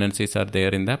all dependencies are there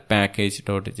in the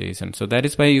package.json. So that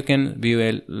is why you can view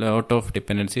a lot of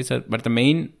dependencies, but the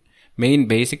main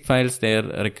basic files there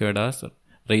required as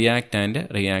React and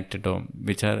React DOM,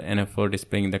 which are enough for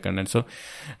displaying the content. So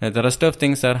the rest of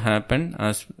things are happened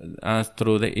as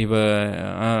through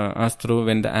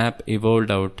when the app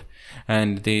evolved out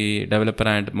and the developer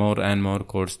add more and more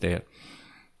codes there.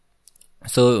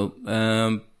 So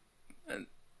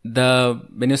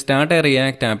when you start a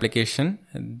React application,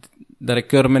 the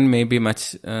requirement may be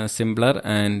much simpler,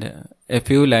 and a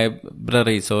few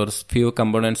libraries or few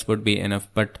components would be enough.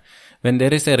 But when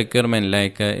there is a requirement,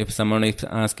 like if some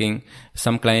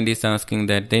client is asking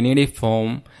that they need a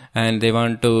form and they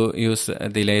want to use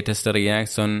the latest React,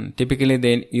 so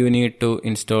typically you need to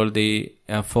install the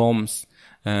forms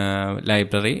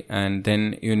library, and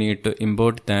then you need to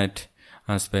import that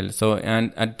as well. So,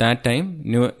 and at that time,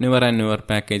 newer and newer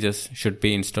packages should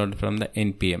be installed from the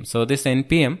npm. So this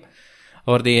npm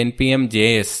or the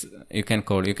npm.js you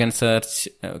can search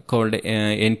called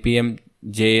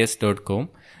npmjs.com,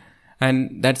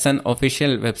 and that's an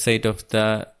official website of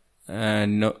the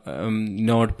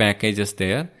Node packages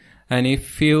there. And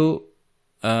if you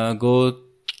go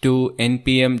to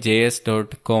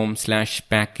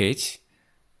npmjs.com/package,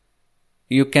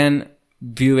 you can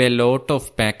view a lot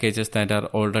of packages that are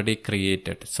already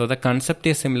created. So the concept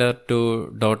is similar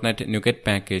to .NET NuGet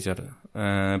Packager,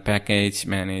 package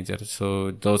manager.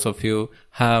 So those of you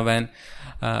have an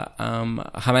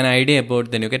idea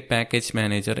about the NuGet Package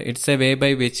Manager, it's a way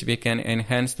by which we can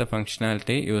enhance the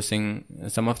functionality using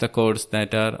some of the codes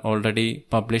that are already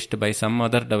published by some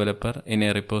other developer in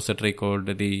a repository called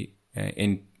the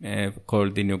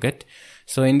NuGet.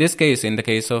 So in this case, in the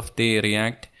case of the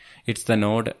React, it's the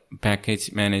Node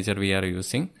Package Manager we are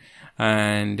using,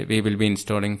 and we will be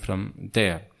installing from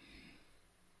there.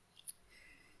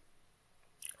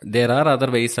 There are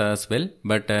other ways as well,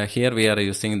 but here we are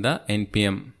using the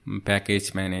npm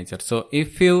package manager. So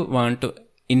if you want to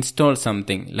install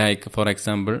something, like for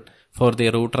example for the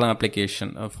router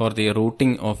application, for the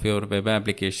routing of your web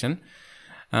application,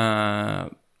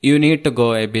 you need to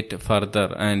go a bit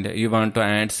further and you want to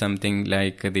add something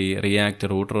like the React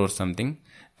router or something.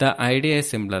 The idea is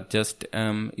similar, just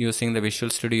using the Visual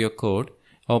Studio Code,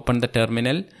 open the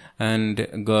terminal, and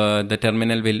the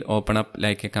terminal will open up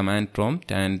like a command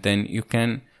prompt, and then you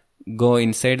can go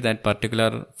inside that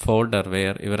particular folder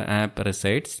where your app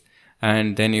resides,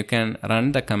 and then you can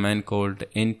run the command called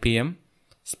npm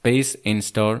space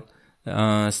install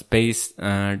space /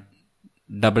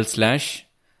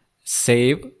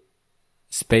 save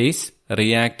space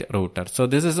React router. So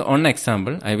this is one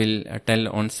example. I will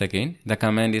tell once again. The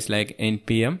command is like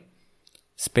npm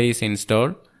space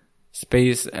install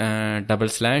space /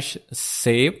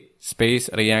 save space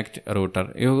React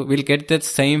router. You will get that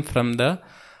same from the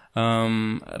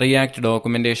React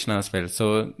documentation as well.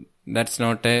 So that's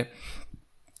not a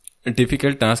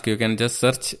difficult task. You can just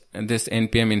search this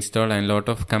npm install and lot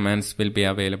of commands will be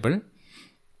available.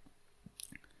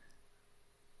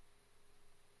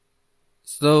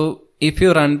 So if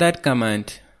you run that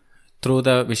command through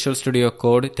the Visual Studio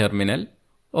Code terminal,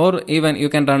 or even you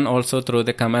can run also through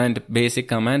the basic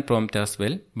command prompt as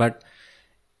well. But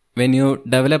when you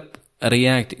develop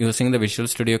React using the Visual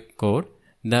Studio Code,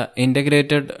 the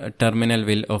integrated terminal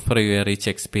will offer you a rich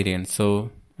experience.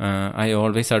 So I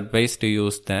always advise to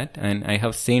use that, and I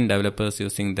have seen developers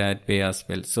using that way as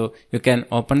well. So you can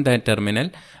open that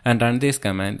terminal and run this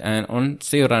command, and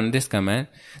once you run this command,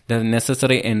 the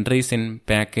necessary entries in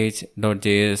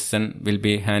package.json will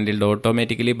be handled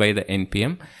automatically by the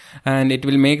npm, and it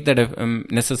will make the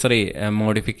necessary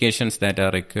modifications that are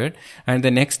required. And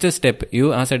the next step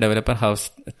you as a developer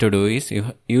have to do is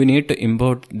you need to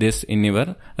import this in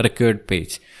your required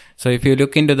page. So if you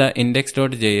look into the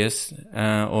index.js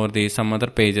or some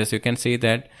other pages, you can see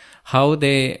that how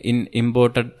they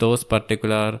imported those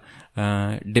particular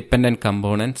dependent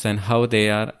components and how they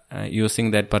are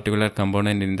using that particular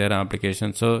component in their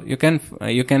application. So you can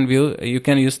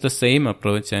use the same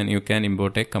approach and you can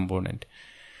import a component.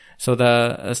 So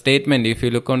the statement, if you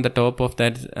look on the top of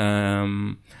that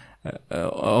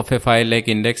of a file like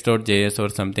index.js or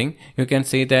something, you can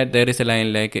see that there is a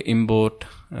line like import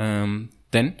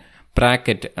then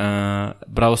bracket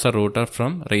browser router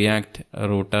from React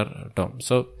router DOM.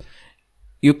 So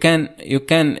you can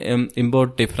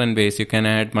import different ways. You can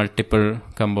add multiple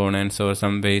components or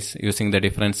some ways using the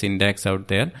different syntax out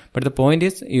there. But the point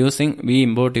is we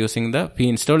install using the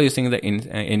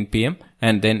npm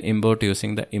and then import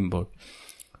using the import.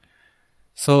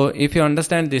 So if you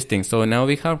understand these things, so now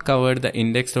we have covered the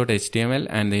index.html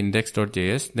and the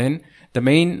index.js. Then the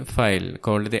main file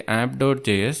called the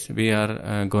app.js, we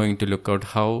are going to look out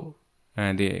how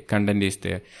the content is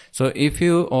there. So if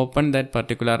you open that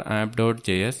particular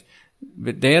app.js,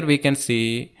 there we can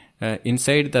see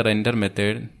inside the render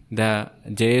method the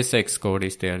JSX code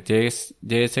is there.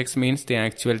 JSX means the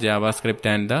actual JavaScript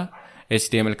and the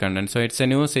HTML content. So it's a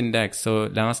new syntax. So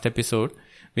last episode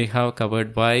we have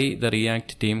covered why the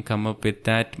React team come up with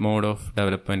that mode of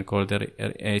development called the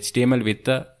HTML with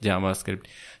the JavaScript.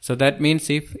 So that means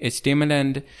if HTML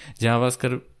and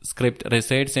JavaScript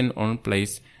resides in one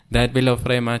place, that will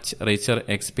offer a much richer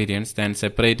experience than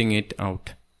separating it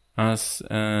out as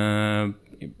the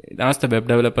web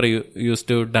developer used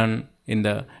to done in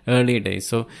the early days.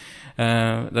 So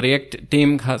the React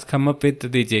team has come up with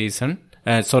the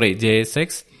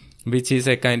JSX, which is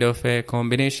a kind of a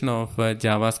combination of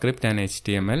JavaScript and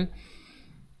HTML.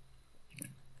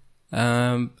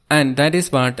 And that is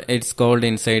what it's called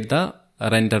inside the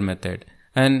render method.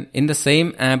 And in the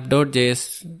same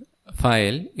app.js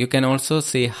file, you can also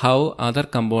see how other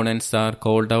components are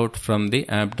called out from the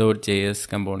app.js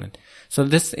component. So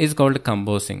this is called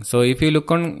composing. So if you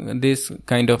look on this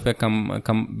kind of a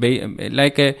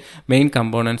like a main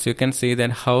components, you can see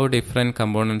that how different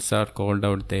components are called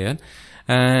out there.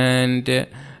 And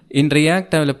in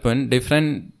React development,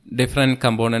 different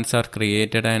components are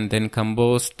created and then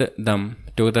composed them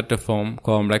together to form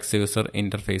complex user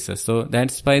interfaces. So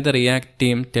that's why the React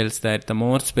team tells that the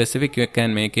more specific you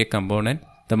can make a component,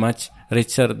 the much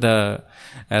richer the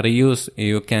reuse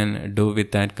you can do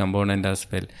with that component as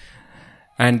well.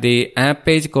 And the app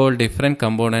page called different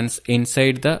components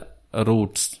inside the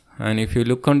roots. And if you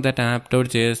look on that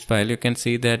app.js file, you can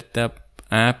see that the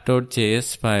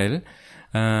app.js file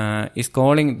is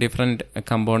calling different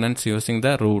components using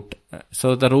the root.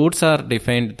 So the roots are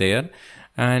defined there,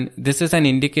 and this is an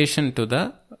indication to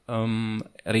the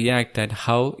React that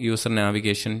how user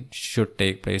navigation should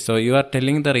take place. So you are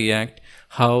telling the React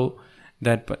how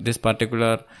this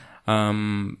particular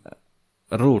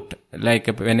root, like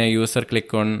when a user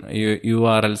click on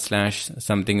URL /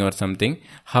 something or something,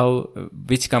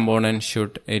 which component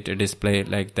should it display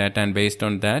like that, and based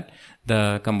on that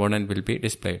the component will be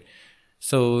displayed.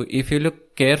 So if you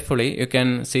look carefully, you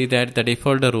can see that the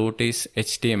default root is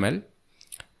HTML,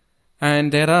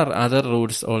 and there are other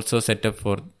roots also set up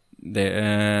for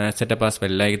the setup as well,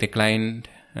 like the client,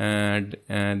 like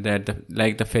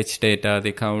the fetch data,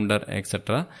 the counter,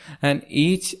 etc. And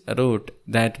each root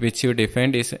that which you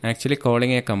defined is actually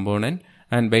calling a component,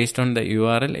 and based on the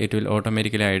URL, it will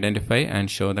automatically identify and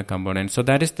show the component. So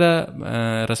that is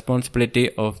the responsibility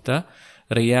of the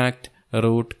React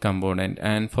root component,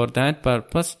 and for that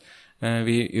purpose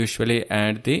we usually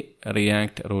add the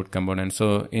React root component.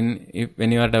 So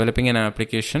when you are developing an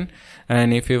application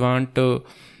and if you want to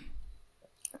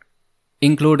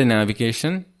include a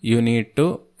navigation, you need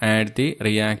to add the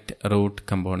React root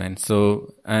component.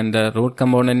 So, and the root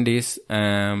component is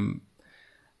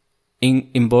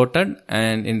imported,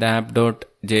 and in the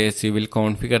app.js you will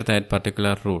configure that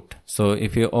particular root. So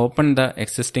if you open the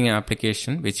existing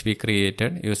application which we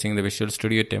created using the Visual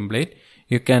Studio template,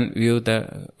 you can view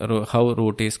how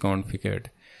root is configured.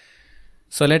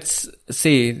 So let's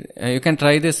see, you can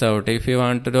try this out. If you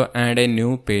want to add a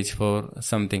new page for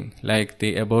something like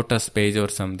the About Us page or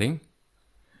something,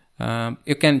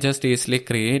 you can just easily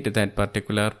create that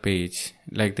particular page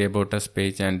like the About Us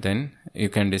page, and then you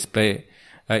can display.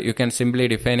 You can simply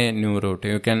define a new root.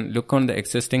 You can look on the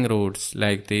existing roots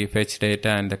like the fetch data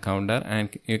and the counter,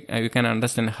 and you can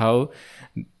understand how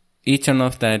each one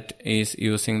of that is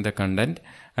using the content,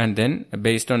 and then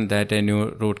based on that a new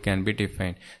root can be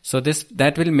defined. So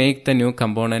that will make the new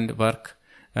component work,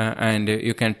 and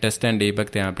you can test and debug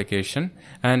the application.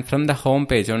 And from the home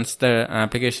page, once the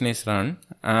application is run,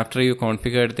 after you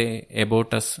configure the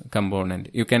About Us component,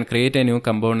 you can create a new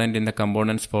component in the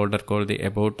components folder called the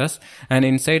About Us, and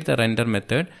inside the render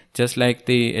method, just like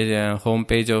the home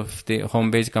page of the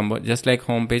home page just like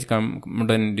home page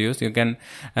component use, you can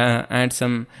add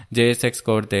some JSX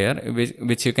code there,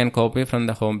 which you can copy from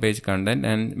the home page content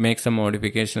and make some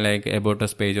modification like About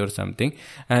Us page or something.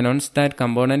 And once that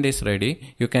component is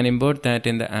ready, you can import that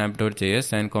in the app.js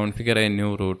and configure a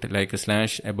new route like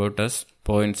 /about us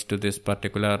points to this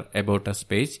particular about us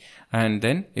page, and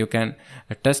then you can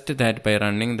test that by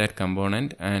running that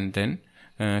component, and then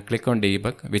click on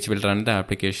debug, which will run the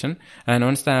application. And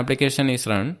once the application is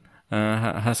run,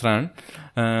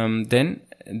 then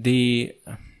the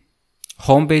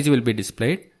home page will be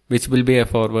displayed, which will be a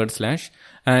 /,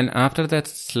 and after that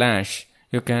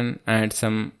 / you can add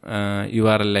some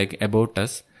URL like about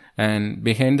us, and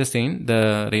behind the scene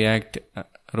the React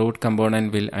root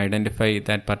component will identify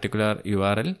that particular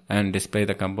URL and display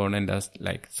the component as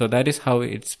like. So that is how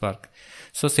it's work.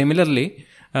 So similarly,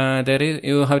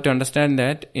 you have to understand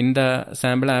that in the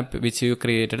sample app which you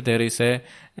created, there is a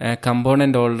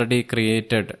component already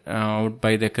created out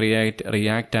by the create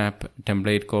React app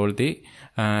template called the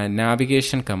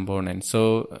navigation component. So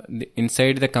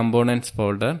inside the components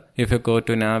folder, if you go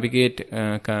to navigate,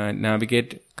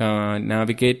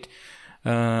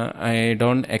 I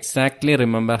don't exactly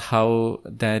remember how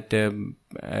that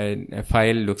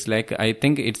file looks like. I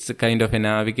think it's kind of a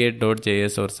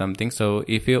navigate.js or something. So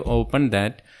if you open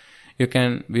that, you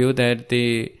can view that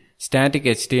the static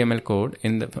HTML code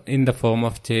in the form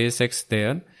of JSX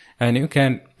there, and you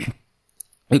can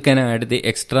add the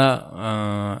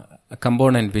extra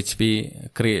component which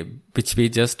we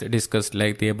just discussed,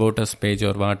 like the about us page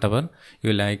or whatever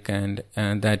you like, and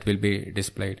that will be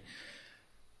displayed.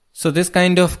 So this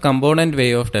kind of component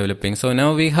way of developing. So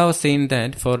now we have seen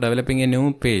that for developing a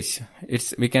new page,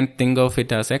 we can think of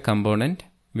it as a component.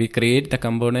 We create the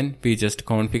component, we just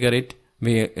configure it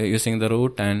using the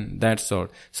root, and that's all.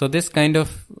 So this kind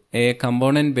of a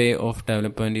component way of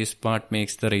development is what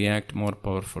makes the React more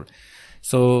powerful.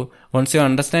 So once you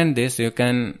understand this, you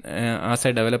can, as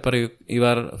a developer, you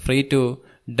are free to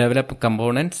develop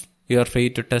components. You are free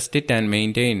to test it and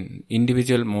maintain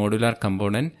individual modular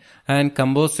component and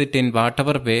compose it in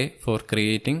whatever way for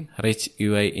creating rich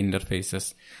UI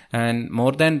interfaces. And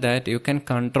more than that, you can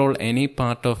control any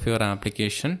part of your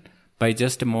application by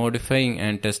just modifying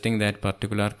and testing that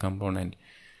particular component.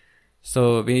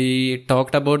 So we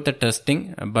talked about the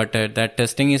testing, but that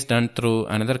testing is done through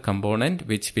another component,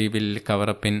 which we will cover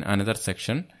up in another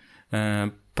section.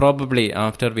 Probably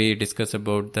after we discuss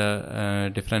about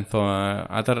the different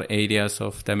other areas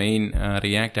of the main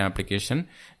React application,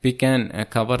 we can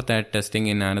cover that testing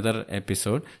in another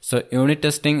episode. So unit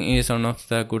testing is one of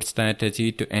the good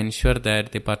strategy to ensure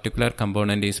that the particular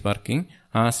component is working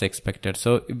as expected.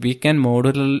 So we can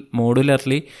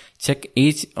modularly check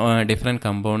each different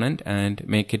component and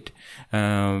make it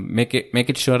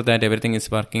sure that everything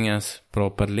is working as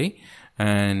properly,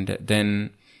 and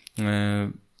then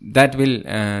that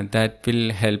will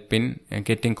help in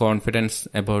getting confidence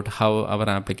about how our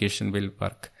application will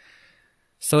work.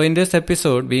 So in this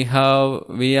episode, we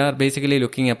are basically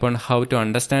looking upon how to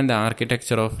understand the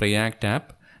architecture of React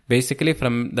app, basically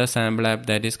from the sample app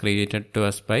that is created to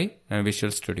us by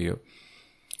Visual Studio.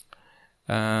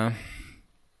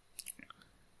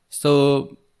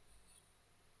 So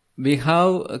we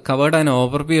have covered an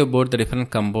overview about the different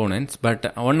components,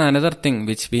 but one another thing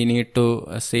which we need to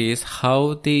see is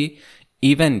how the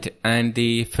event and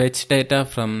the fetch data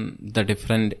from the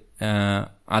different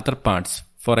other parts.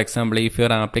 For example, if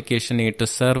your application need to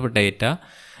serve data,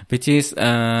 which is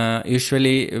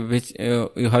which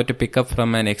you have to pick up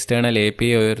from an external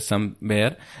API or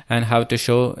somewhere, and how to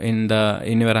show in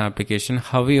your application,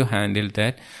 how you handle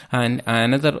that. And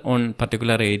another one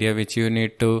particular area which you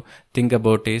need to think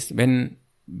about is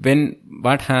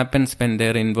what happens when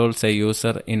there involves a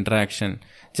user interaction.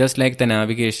 Just like the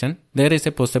navigation, there is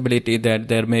a possibility that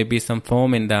there may be some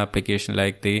form in the application,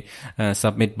 like the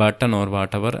submit button or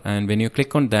whatever, and when you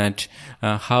click on that,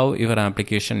 how your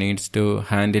application needs to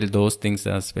handle those things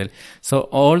as well. So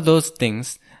all those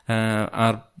things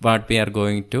are what we are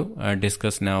going to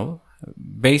discuss now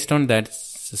based on that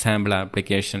sample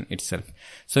application itself.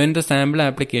 So in the sample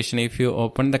application, if you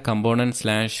open the component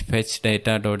 /fetch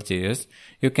data.js,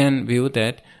 you can view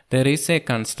that there is a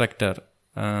constructor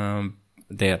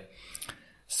there.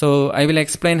 So I will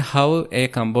explain how a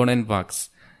component works.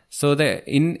 So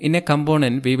in a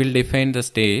component, we will define the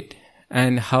state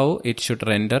and how it should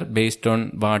render based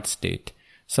on what state.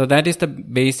 So that is the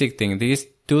basic thing. These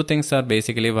two things are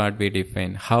basically what we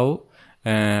define.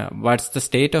 What's the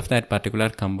state of that particular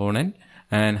component,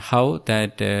 and how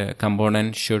that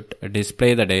component should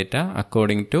display the data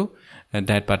according to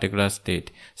that particular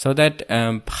state. So that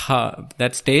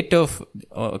that state of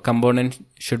component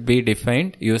should be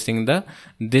defined using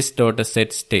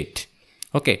this.set state.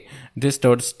 Okay,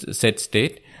 this.set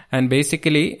state, and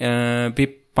basically we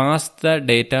pass the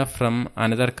data from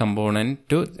another component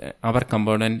to our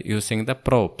component using the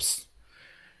props.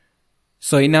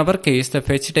 So in our case, the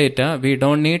fetch data, we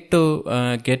don't need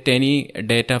to get any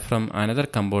data from another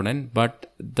component,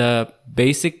 but the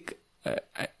basic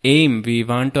aim we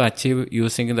want to achieve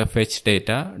using the fetch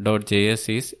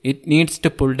data.js is it needs to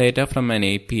pull data from an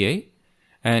API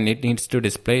and it needs to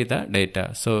display the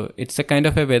data. So it's a kind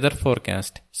of a weather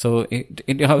forecast. So it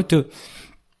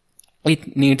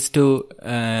needs to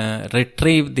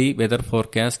retrieve the weather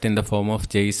forecast in the form of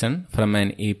JSON from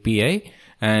an API,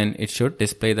 and it should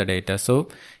display the data. So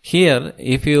here,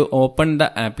 if you open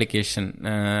the application,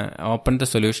 open the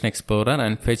Solution Explorer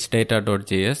and fetch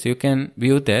data.js, you can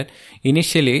view that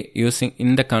initially using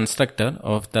in the constructor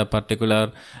of the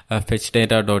particular fetch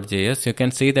data.js, you can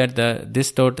see that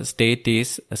this dot state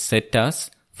is set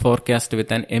as forecast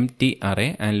with an empty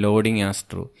array and loading as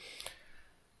true.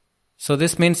 So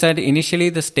this means that initially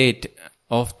the state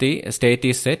of the state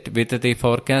is set with the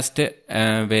forecast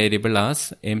variable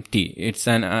as empty. It's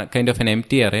an kind of an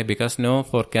empty array because no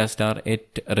forecast are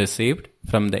yet received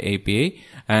from the API,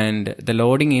 and the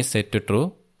loading is set to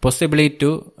true, possibly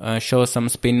to show some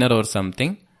spinner or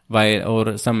something,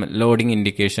 or some loading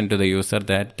indication to the user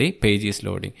that the page is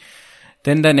loading.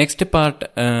 Then the next part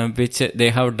which they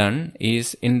have done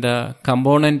is in the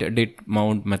component did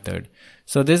mount method.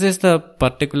 So this is the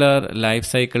particular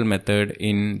lifecycle method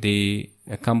in the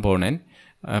component,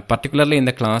 particularly in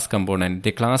the class component.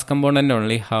 The class component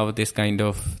only have this kind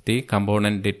of the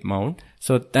component did mount.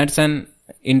 So that's an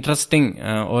interesting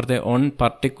or the own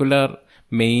particular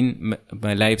main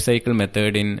lifecycle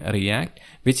method in React,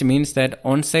 which means that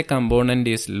once a component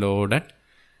is loaded,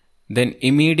 then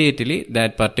immediately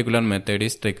that particular method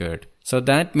is triggered. So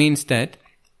that means that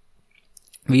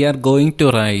we are going to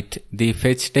write the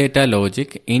fetch data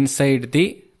logic inside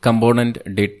the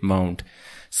component did mount.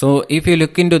 So if you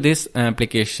look into this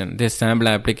application, this sample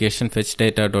application fetch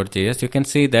data.js, you can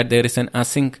see that there is an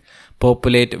async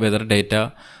populate weather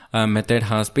data method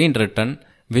has been written,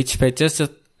 which fetches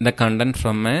the content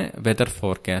from a weather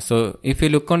forecast. So if you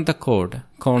look on the code,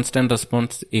 constant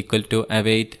response equal to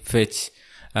await fetch,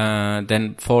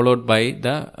 then followed by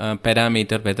the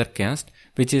parameter weathercast,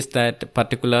 which is that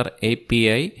particular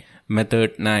API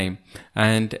method name,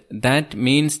 and that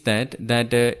means that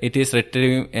it is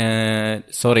retrieving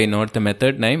sorry, not the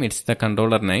method name, it's the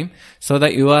controller name. So the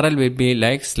URL will be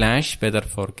like /weather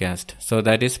forecast. So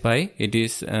that is why it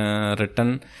is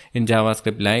written in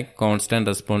JavaScript like constant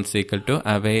response equal to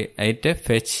await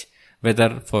fetch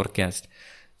weather forecast.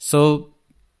 So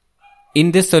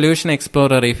in this Solution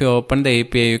Explorer, if you open the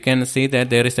API, you can see that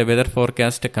there is a weather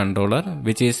forecast controller,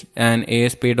 which is an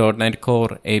ASP.NET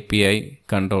Core API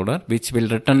controller, which will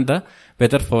return the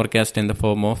weather forecast in the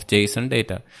form of JSON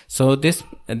data. So this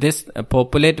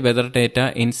populate weather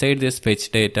data inside this fetch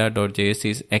data.js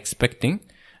is expecting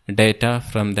data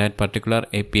from that particular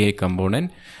API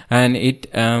component, and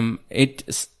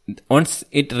once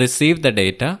it receives the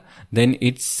data, then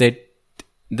it set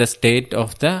the state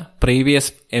of the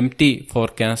previous empty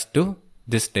forecast to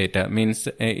this data. Means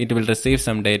it will receive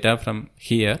some data from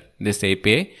here, this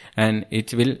API, and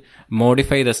it will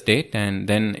modify the state, and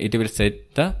then it will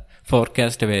set the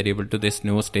forecast variable to this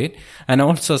new state. And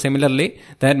also similarly,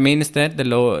 that means that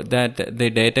the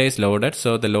data is loaded,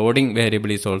 so the loading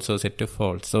variable is also set to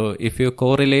false. So if you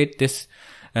correlate this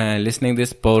listening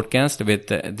this podcast with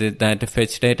that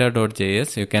fetch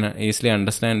data.js, you can easily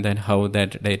understand that how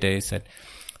that data is set.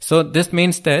 So this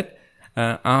means that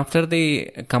after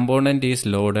the component is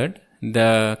loaded,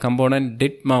 the component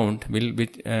did mount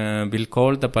will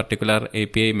call the particular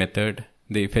API method,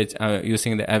 the fetch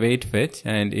using the await fetch,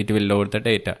 and it will load the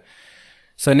data.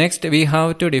 So next we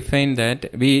have to define that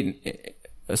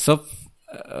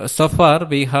so far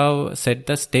we have set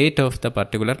the state of the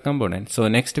particular component. So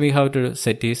next we have to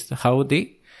set is how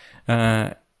the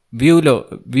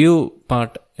view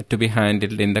part to be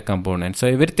handled in the component. So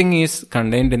everything is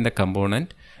contained in the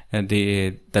component,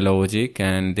 the logic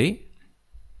and the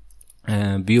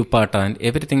view part, and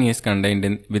everything is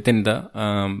contained within the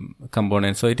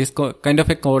component. So it is kind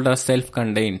of called as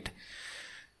self-contained.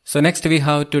 So next we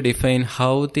have to define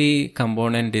how the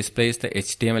component displays the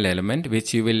HTML element,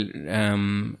 which you will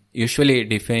usually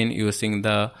define using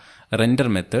the render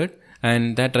method,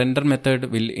 and that render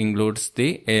method will includes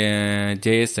the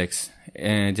JSX,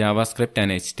 JavaScript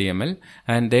and HTML,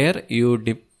 and there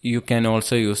you can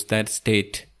also use that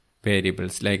state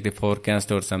variables like the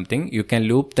forecast or something. You can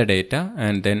loop the data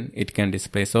and then it can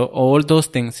display. So all those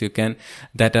things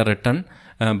that are written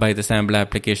by the sample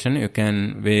application, you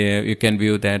can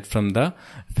view that from the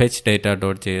fetch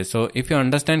data.js. So if you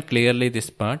understand clearly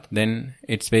this part, then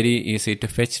it's very easy to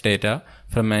fetch data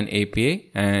from an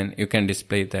API and you can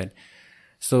display that.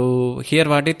 So here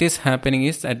what it is happening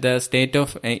is at the state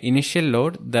of initial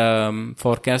load, the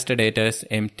forecast data is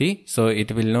empty. So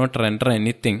it will not render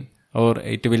anything, or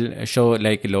it will show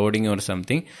like loading or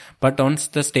something. But once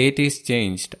the state is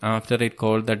changed, after it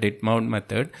called the did mount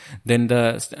method, then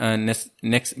the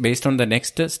next based on the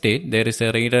next state, there is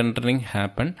a re-rendering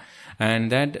happen.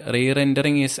 And that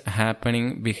re-rendering is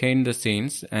happening behind the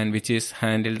scenes, and which is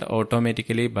handled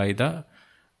automatically by the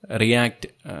React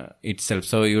itself.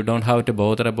 So you don't have to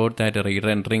bother about that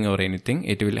re-rendering or anything.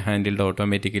 It will handled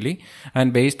automatically,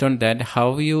 and based on that,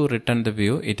 how you return the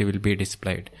view, it will be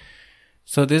displayed.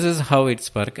 So this is how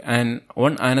it's work. And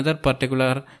one another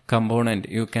particular component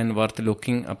you can worth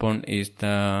looking upon is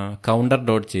the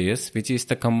counter.js, which is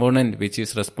the component which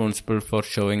is responsible for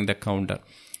showing the counter.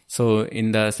 So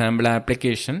in the sample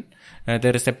application,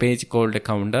 there is a page called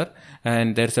counter,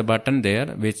 and there is a button there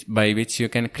by which you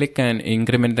can click and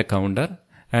increment the counter,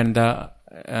 and the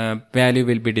value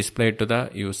will be displayed to the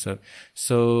user.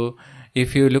 So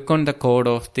if you look on the code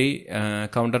of the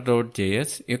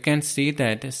counter.js, you can see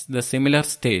that the similar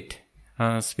state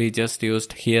as we just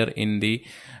used here in the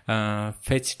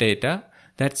fetch data.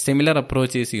 That similar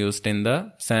approach is used in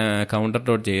the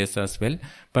counter.js as well.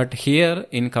 But here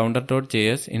in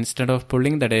counter.js, instead of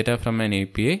pulling the data from an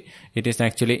API, it is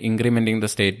actually incrementing the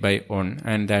state by 1,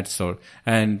 and that's all.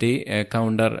 And the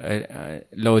counter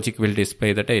logic will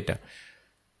display the data.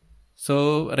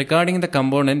 So regarding the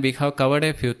component, we have covered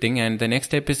a few things, and the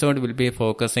next episode will be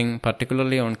focusing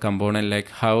particularly on component, like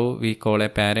how we call a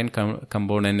parent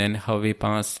component and how we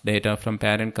pass data from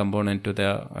parent component to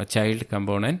the child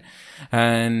component,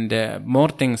 and more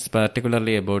things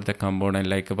particularly about the component,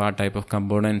 like what type of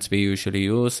components we usually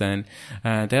use. And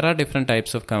there are different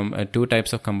types of two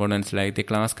types of components, like the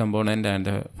class component and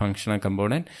the functional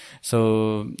component.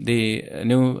 So the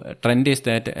new trend is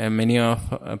that many of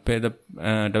the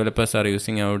developers are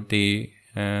using out the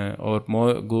or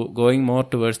more going more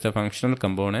towards the functional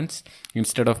components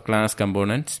instead of class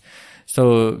components.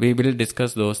 So we will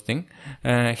discuss those things.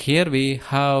 Here we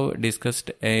have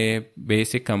discussed a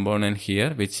basic component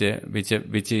here, which is a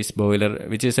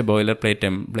boilerplate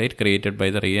template created by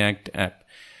the React app.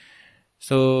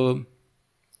 So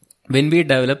when we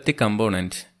develop the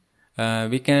component,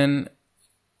 we can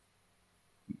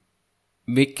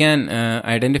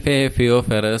identify a few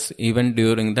of errors even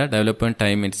during the development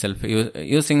time itself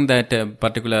using that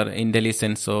particular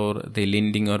IntelliSense or the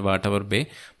linting or whatever way.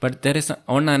 But there is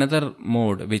on another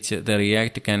mode which the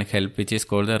React can help, which is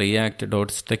called the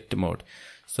React.strict mode.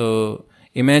 So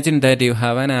imagine that you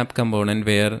have an app component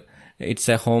where it's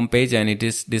a home page and it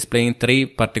is displaying three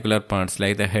particular parts,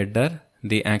 like the header,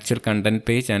 the actual content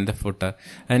page, and the footer.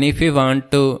 And if you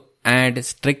want to add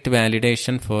strict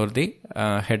validation for the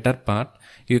header part,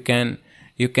 you can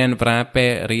wrap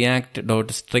a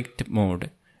React.strict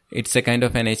mode. It's a kind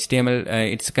of an HTML,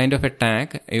 it's kind of a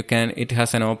tag. It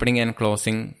has an opening and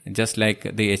closing just like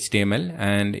the HTML,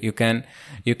 and you can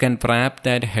wrap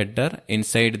that header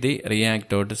inside the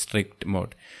React.strict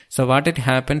mode. So what it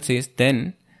happens is,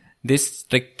 then this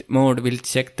strict mode will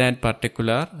check that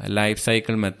particular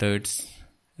lifecycle methods,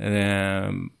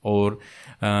 or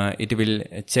it will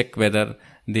check whether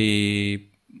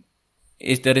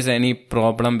if there is any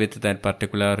problem with that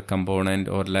particular component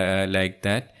or like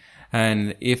that,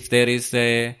 and if there is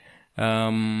a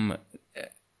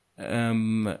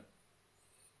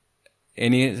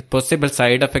any possible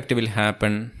side effect will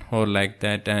happen or like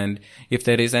that, and if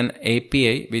there is an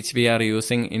API which we are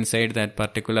using inside that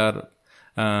particular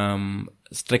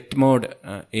strict mode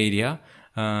area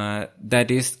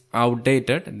that is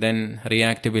outdated, then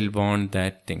React will want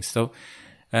that thing. So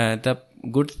the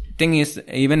good thing is,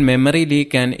 even memory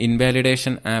leak and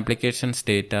invalidation application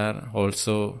state are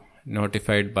also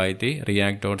notified by the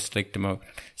React.strict mode.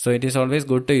 So it is always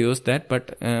good to use that,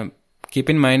 but keep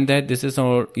in mind that this is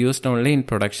used only in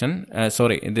production.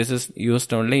 This is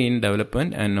used only in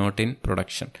development and not in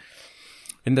production.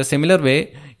 In the similar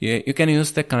way, you can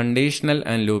use the conditional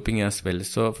and looping as well.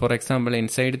 So for example,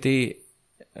 inside the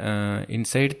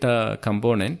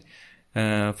component,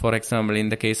 for example, in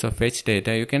the case of fetch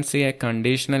data, you can see a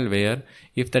conditional where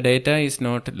if the data is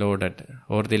not loaded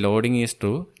or the loading is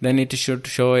true, then it should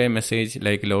show a message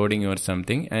like loading or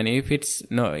something. And if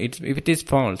if it is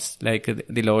false, like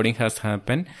the loading has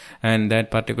happened and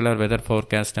that particular weather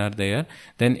forecast are there,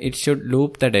 then it should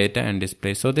loop the data and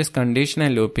display. So this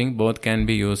conditional looping both can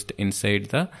be used inside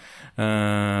the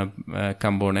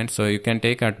component. So you can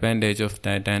take advantage of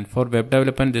that. And for web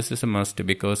development, this is a must,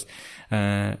 because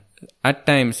at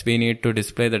times we need to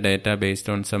display the data based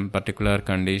on some particular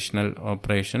conditional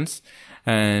operations,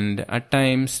 and at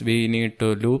times we need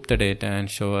to loop the data and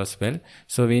show as well.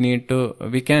 So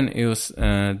we can use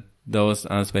those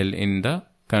as well in the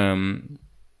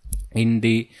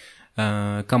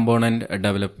component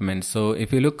development. So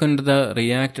if you look into the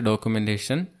React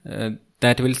documentation,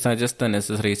 that will suggest the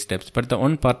necessary steps. But the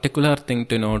one particular thing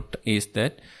to note is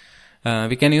that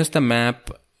we can use the map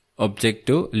object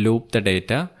to loop the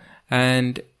data,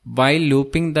 and while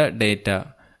looping the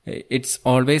data, it's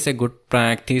always a good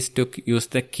practice to use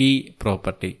the key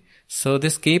property. So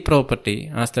this key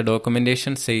property, as the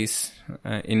documentation says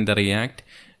in the React,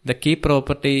 the key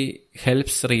property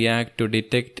helps React to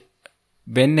detect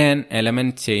when an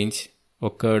element change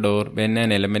occurred or when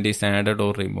an element is added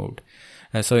or removed.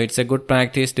 So it's a good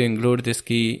practice to include this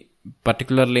key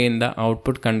particularly in the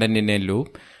output content in a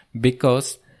loop,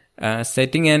 because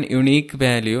setting an unique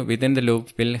value within the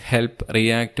loop will help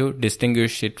React to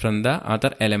distinguish it from the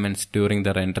other elements during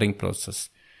the rendering process.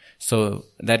 So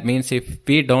that means if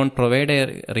we don't provide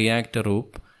a React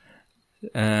loop,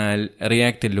 then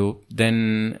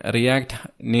React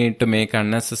need to make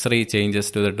unnecessary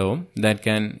changes to the DOM that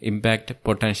can impact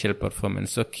potential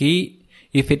performance. So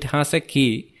if it has a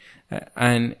key,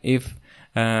 and if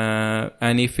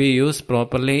we use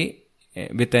properly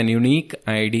with an unique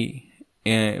ID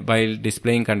while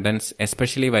displaying contents,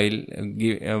 especially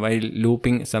while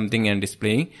looping something and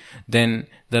displaying, then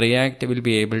the React will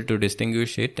be able to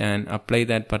distinguish it and apply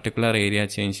that particular area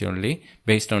change only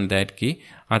based on that key.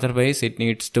 Otherwise, it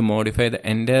needs to modify the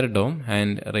entire DOM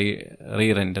and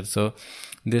re-render. So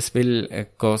this will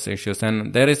cause issues.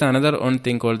 And there is another one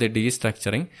thing called the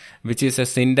destructuring, which is a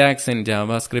syntax in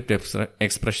JavaScript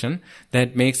expression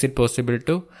that makes it possible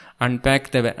to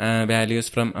unpack the values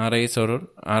from arrays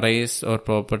or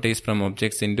properties from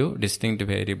objects into distinct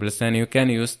variables, and you can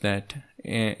use that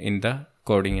in the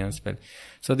coding as well.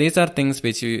 So these are things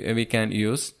which we can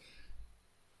use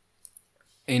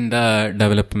in the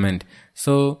development.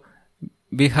 So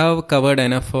we have covered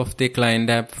enough of the client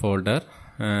app folder.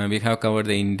 We have covered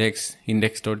the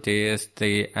index.js,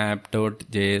 the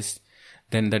app.js,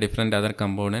 then the different other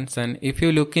components. And if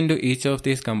you look into each of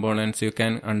these components, you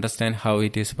can understand how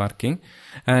it is working.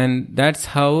 And that's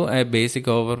how a basic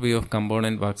overview of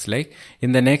component works like.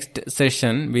 In the next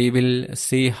session, we will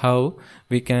see how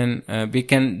we can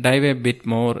dive a bit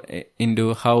more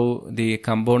into how the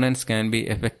components can be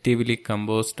effectively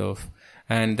composed of.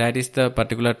 And that is the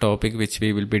particular topic which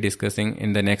we will be discussing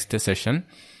in the next session,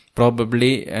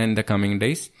 probably in the coming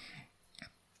days.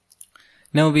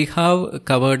 Now we have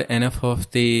covered enough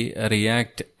of the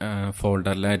React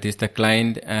folder, that is the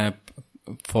client app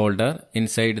folder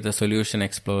inside the Solution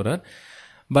Explorer.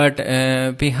 But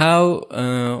we have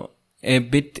a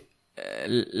bit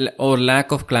or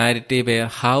lack of clarity where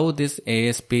how this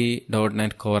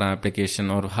ASP.NET Core application,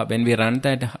 or when we run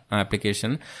that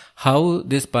application, how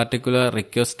this particular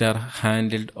requests are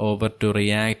handled over to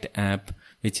React app,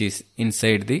 which is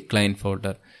inside the client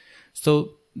folder.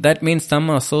 So that means some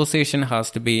association has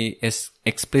to be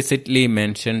explicitly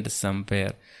mentioned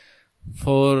somewhere.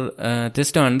 For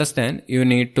this to understand, you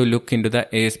need to look into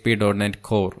the ASP.NET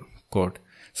Core code.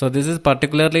 So this is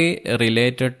particularly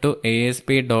related to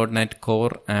ASP.NET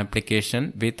Core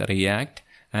application with React,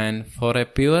 and for a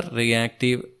pure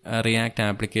reactive React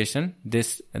application,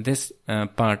 this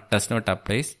part does not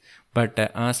apply. But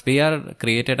as we are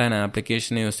created an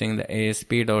application using the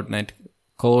ASP.NET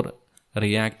Core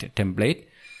React template,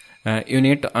 you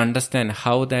need to understand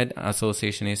how that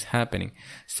association is happening.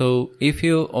 So if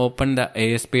you open the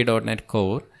ASP.NET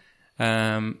Core,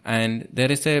 and there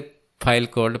is a file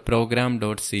called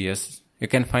program.cs, you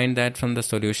can find that from the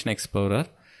Solution Explorer,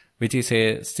 which is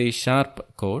a C#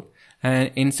 code, and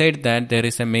inside that there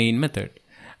is a main method.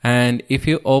 And if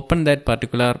you open that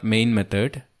particular main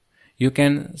method, you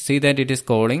can see that it is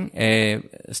calling a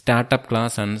startup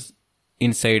class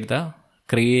inside the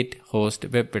create host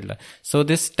web builder. So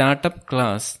this startup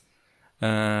class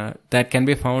that can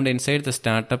be found inside the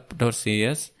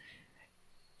startup.cs,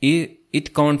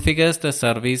 it configures the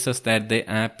services that the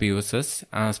app uses,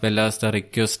 as well as the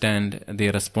request and the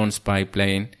response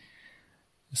pipeline.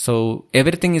 So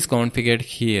everything is configured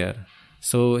here.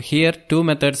 So here two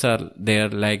methods are there,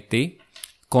 like the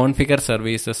configure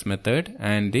services method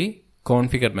and the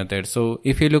configure method. So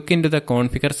if you look into the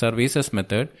configure services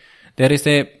method, there is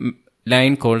a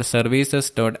line called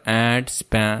services.add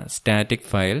static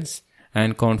files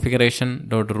and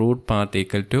configuration.root path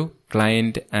equal to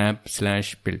client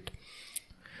app/build.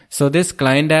 So this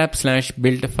client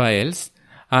app/build files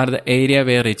are the area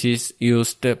where it is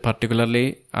used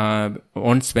particularly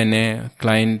once when a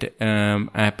client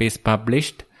app is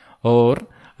published, or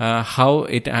how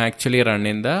it actually run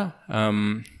in the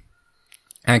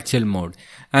actual mode.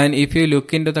 And if you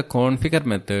look into the configure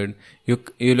method, you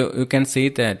can see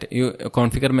that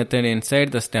configure method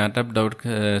inside the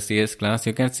startup.cs class,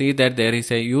 you can see that there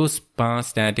is a use pass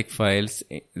static files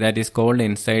that is called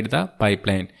inside the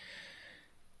pipeline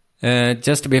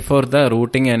just before the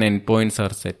routing and endpoints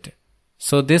are set.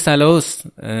 So this allows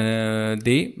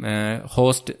the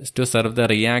host to serve the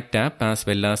React app as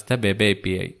well as the web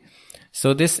API.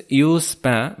 So this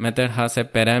usePA method has a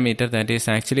parameter that is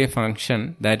actually a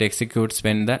function that executes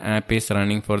when the app is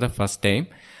running for the first time.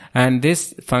 And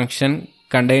this function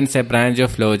contains a branch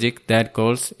of logic that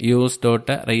calls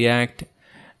use.react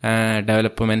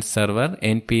development server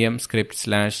npm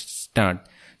script/start.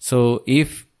 So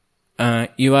if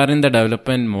you are in the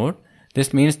development mode,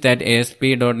 this means that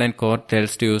ASP.NET Core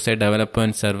tells to use a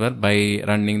development server by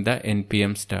running the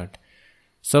npm start.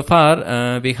 So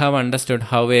far, we have understood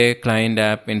how a client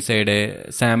app inside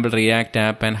a sample React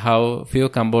app and how few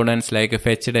components like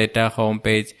fetch data,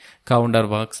 homepage, counter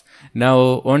works.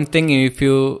 Now, one thing if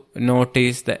you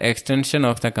notice the extension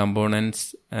of the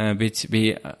components which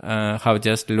we have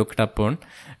just looked upon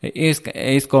ends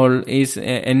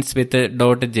with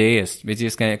 .js, which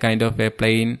is kind of a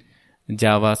plain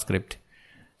JavaScript.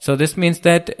 So this means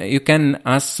that you can,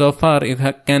 as so far, you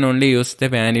can only use the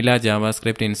vanilla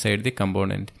JavaScript inside the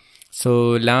component.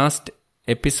 So last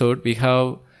episode, we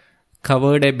have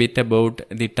covered a bit about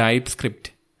the TypeScript,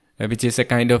 which is a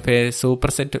kind of a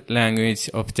superset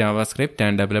language of JavaScript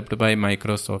and developed by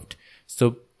Microsoft.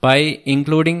 So by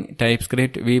including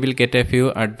TypeScript, we will get a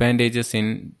few advantages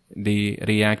in the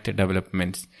React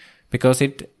developments. Because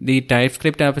the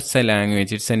TypeScript is a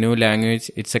language, it's a new language,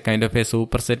 it's a kind of a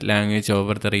superset language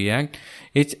over the React.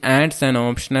 It adds an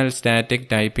optional static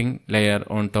typing layer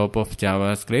on top of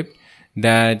JavaScript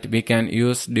that we can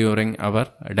use during our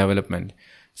development.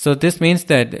 So this means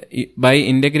that by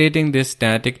integrating these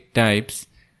static types,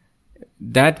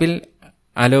 that will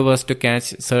allow us to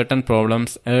catch certain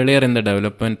problems earlier in the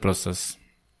development process.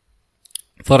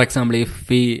 For example, if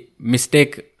we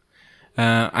mistake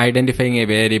identifying a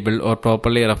variable or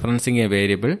properly referencing a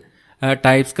variable,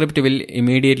 TypeScript will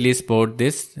immediately spot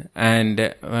this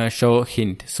and show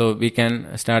hint. So we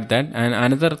can start that. And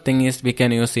another thing is we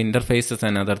can use interfaces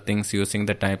and other things using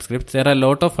the TypeScript. There are a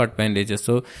lot of advantages.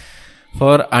 So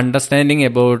for understanding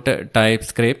about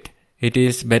TypeScript, it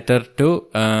is better to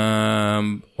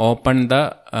open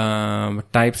the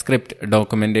TypeScript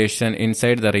documentation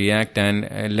inside the React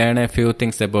and learn a few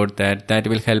things about that. That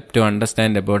will help to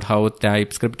understand about how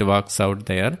TypeScript works out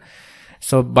there.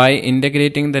 So by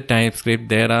integrating the TypeScript,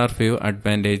 there are few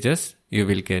advantages you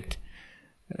will get.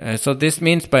 So this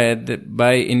means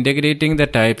by integrating the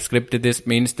TypeScript, this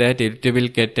means that it will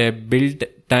get a build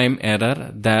time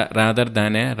error rather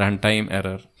than a runtime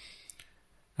error.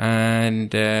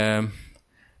 And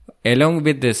along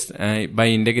with this, by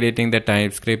integrating the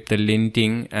TypeScript, the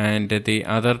linting and the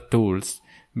other tools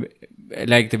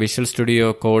like the Visual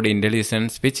Studio Code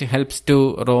Intelligence, which helps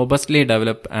to robustly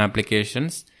develop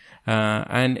applications,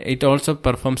 and it also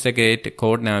performs a great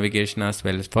code navigation as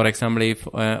well. For example, if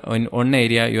in one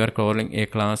area you are calling a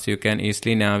class, you can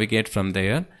easily navigate from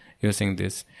there using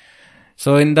this.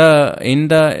 So in the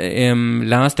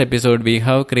last episode, we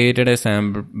have created a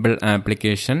sample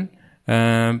application,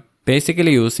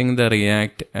 basically using the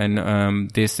React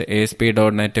and this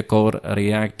ASP.NET Core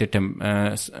React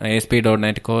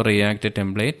ASP.NET Core React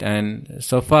template. And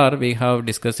so far we have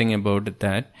discussing about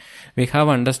that. We have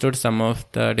understood some of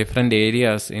the different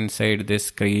areas inside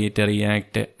this create a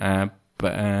React app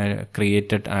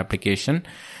created application.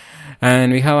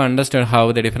 And we have understood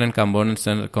how the different components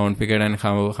are configured and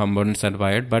how components are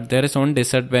wired. But there is one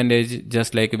disadvantage,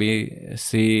 just like we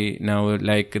see now,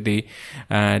 like these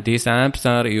apps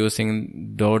are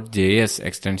using .js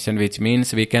extension, which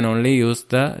means we can only use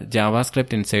the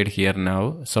JavaScript inside here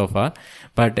now so far.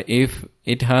 But if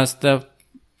it has the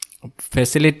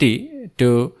facility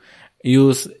to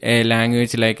use a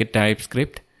language like a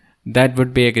TypeScript, that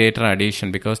would be a greater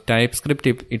addition, because TypeScript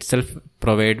itself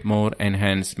provide more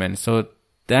enhancement. So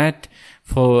that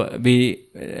for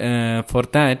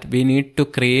that we need to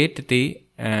create the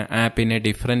app in a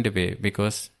different way,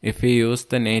 because if we use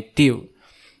the native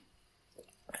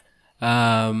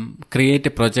create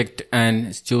a project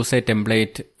and choose a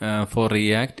template for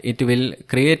React, it will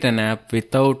create an app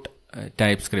without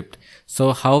TypeScript.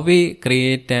 So how we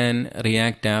create an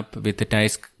React app with the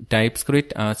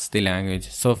TypeScript as the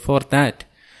language? So for that,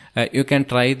 you can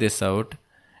try this out.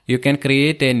 You can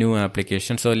create a new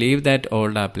application. So leave that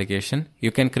old application.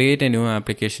 You can create a new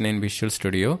application in Visual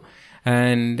Studio.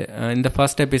 And in the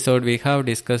first episode, we have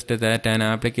discussed that an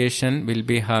application will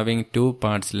be having two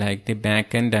parts, like the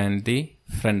backend and the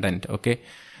front end. Okay.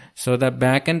 So the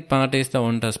backend part is the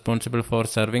one responsible for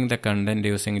serving the content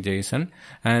using JSON,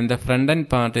 and the front end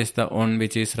part is the one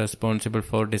which is responsible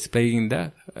for displaying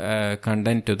the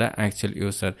content to the actual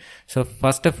user. So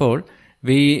first of all,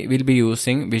 we will be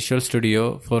using Visual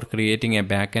Studio for creating a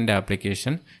backend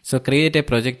application. So create a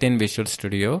project in Visual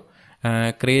Studio,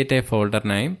 create a folder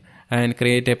name, and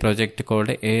create a project called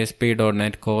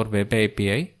ASP.NET Core Web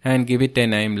API, and give it a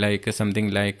name like something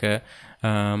like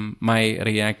my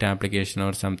React application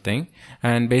or something.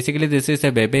 And basically this is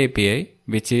a web API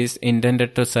which is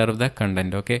intended to serve the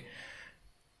content. Okay.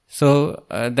 So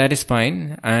that is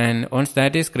fine, and once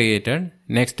that is created,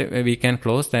 next we can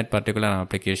close that particular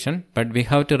application, but we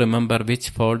have to remember which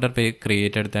folder we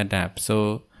created that app.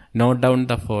 So note down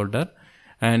the folder,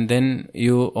 and then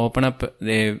you open up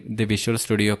the Visual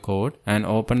Studio Code and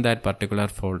open that particular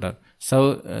folder.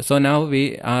 So now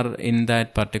we are in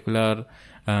that particular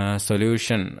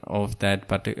solution of that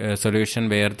solution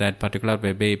where that particular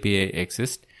web API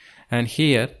exists, and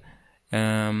here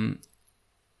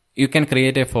you can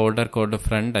create a folder called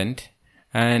front end,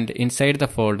 and inside the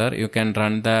folder you can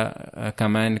run the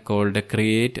command called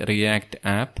create react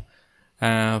app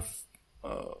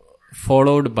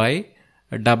followed by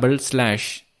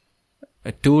 /template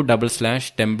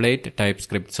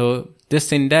TypeScript. So this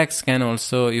syntax can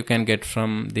also you can get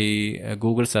from the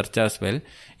Google search as well.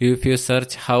 If you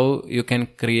search how you can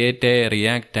create a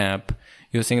React app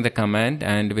using the command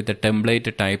and with the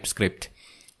template TypeScript,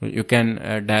 you can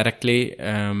directly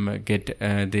get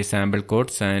the sample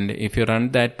codes, and if you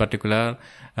run that particular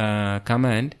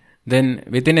command, then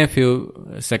within a few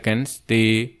seconds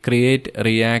the create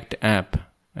react app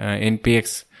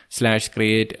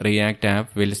npx/create react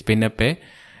app will spin up a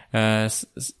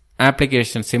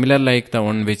application similar like the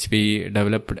one which we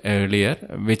developed earlier,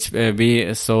 which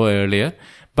we saw earlier,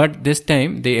 but this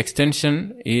time the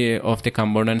extension of the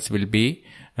components will be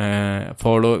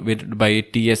followed by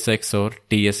TSX or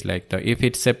TS like that. If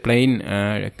it's a plain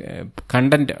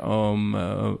content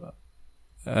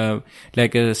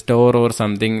like a store or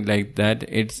something like that,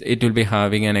 it will be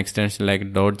having an extension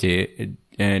like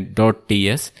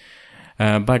 .ts.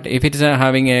 But if it's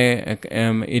having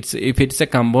if it's a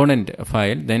component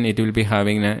file, then it will be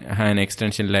having an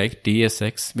extension like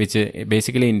TSX, which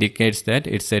basically indicates that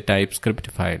it's a TypeScript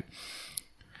file.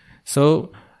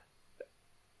 So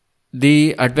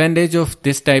the advantage of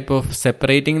this type of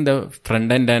separating the front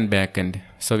end and back end.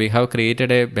 So we have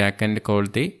created a back end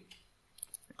called the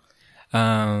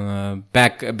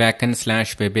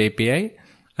backend/web API,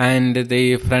 and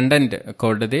the front end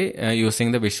called the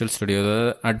using the Visual Studio.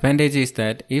 The advantage is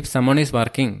that if someone is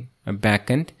working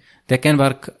back end, they can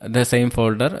work the same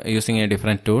folder using a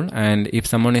different tool, and if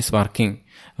someone is working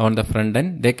on the front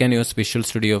end, they can use Visual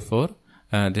Studio for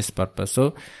this purpose.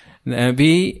 So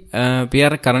we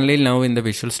are currently now in the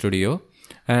Visual Studio,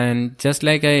 and just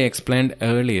like I explained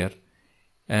earlier,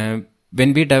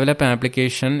 when we develop an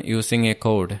application using a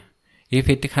code, if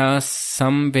it has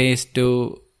some ways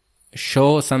to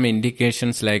show some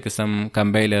indications like some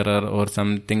compile error or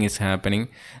something is happening,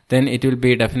 then it will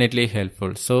be definitely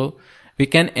helpful. So we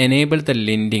can enable the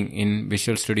linting in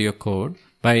Visual Studio Code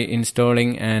by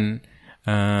installing an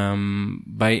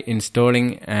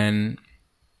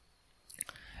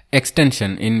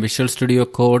extension. In Visual Studio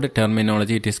Code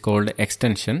terminology, it is called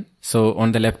extension. So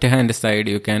on the left hand side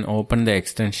you can open the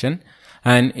extension,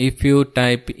 and if you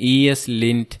type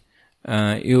ESLint,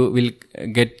 you will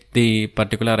get the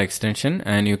particular extension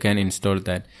and you can install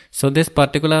that. So this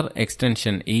particular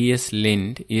extension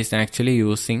ESLint is actually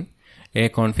using a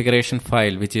configuration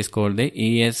file which is called the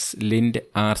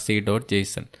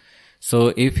eslint.rc.json.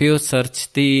 So if you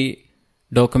search the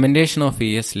documentation of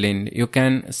ESLint, you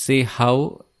can see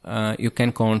how you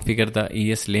can configure the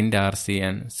ESLint.rc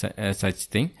and such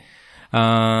thing.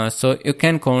 So you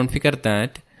can configure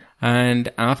that,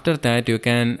 and after that you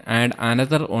can add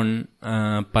another one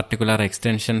particular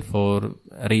extension for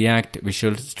React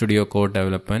Visual Studio Code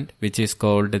development, which is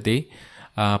called the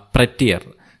Prettier.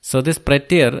 So this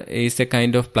Prettier is a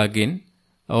kind of plugin,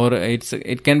 or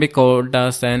it can be called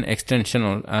as an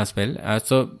extension as well.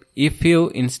 So if you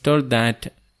install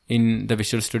that in the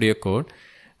Visual Studio Code,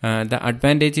 the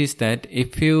advantage is that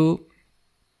if you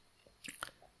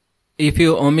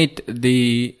omit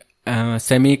the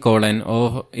semicolon,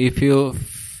 or if you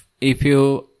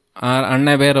are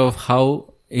unaware of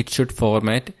how it should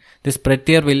format, this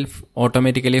Prettier will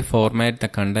automatically format the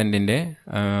content in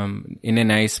a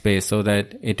nice way, so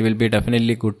that it will be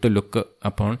definitely good to look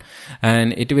upon,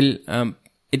 and it will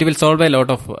solve a lot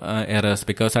of errors,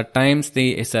 because at times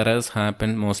these errors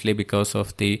happen mostly because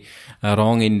of the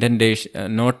wrong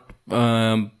indentation, not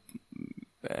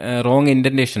wrong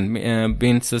indentation,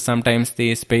 means sometimes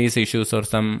the space issues or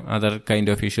some other kind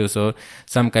of issues or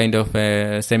some kind of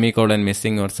semicolon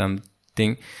missing or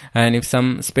something. And if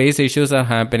some space issues are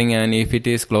happening and if it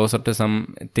is closer to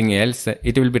something else,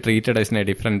 it will be treated as in a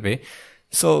different way.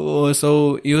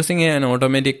 So using an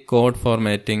automatic code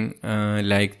formatting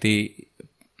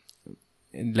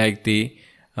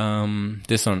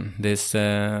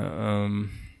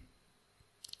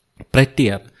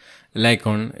Prettier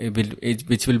icon,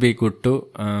 which will be good to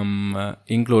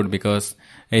include, because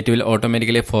it will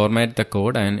automatically format the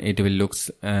code and it will look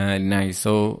nice.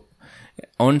 So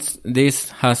once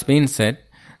this has been set,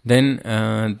 then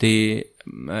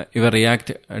your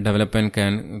React development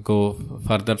can go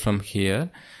further from here,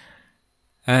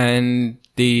 and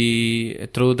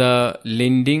through the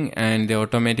linting and the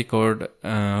automatic code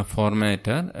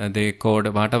formatter, the code,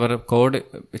 whatever code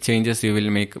changes you will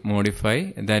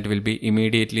modify, that will be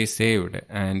immediately saved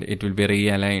and it will be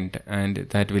realigned, and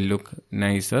that will look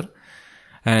nicer.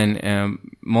 And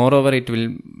moreover, it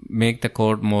will make the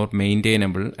code more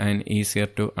maintainable and easier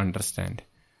to understand.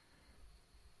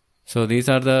 So these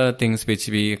are the things which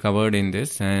we covered in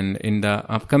this, and in the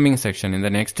upcoming section, in the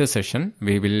next session,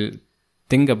 we will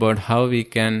think about how we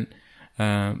can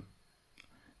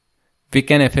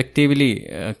effectively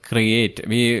create.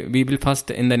 We will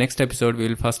first, in the next episode, we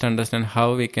will first understand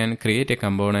how we can create a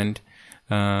component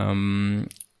in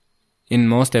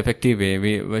most effective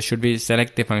way. Should we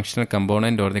select the functional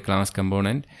component or the class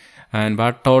component, and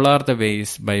what all are the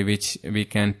ways by which we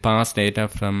can pass data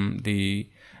from the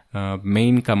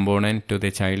main component to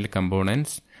the child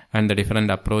components, and the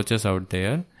different approaches out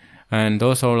there. And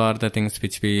those all are the things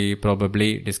which we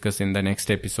probably discuss in the next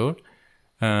episode.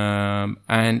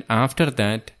 And after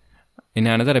that, in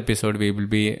another episode, we will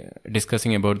be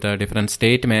discussing about the different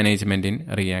state management in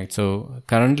React. So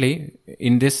currently,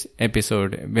 in this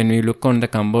episode, when we look on the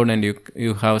component,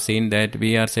 you have seen that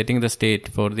we are setting the state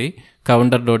for the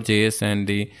counter.js and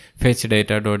the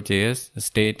fetchData.js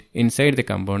state inside the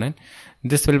component.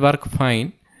 This will work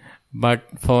fine, but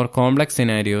for complex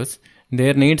scenarios,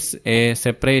 there needs a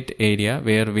separate area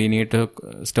where we need to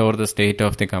store the state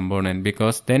of the component,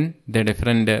 because then the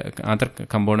different other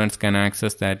components can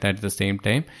access that at the same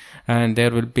time, and there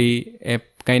will be a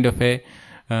kind of a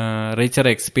richer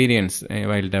experience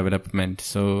while development.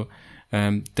 So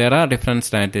there are different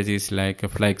strategies like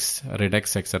Flex,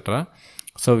 Redux, etc.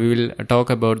 So we will talk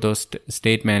about those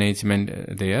state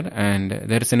management there, and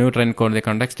there is a new trend called the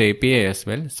Context API as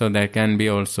well. So that can be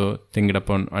also thinked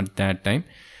upon at that time.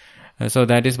 So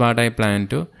that is what I plan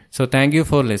to. So thank you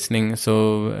for listening.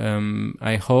 So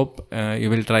I hope you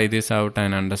will try this out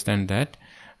and understand that.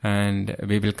 And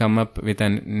we will come up with a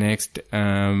next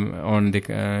on the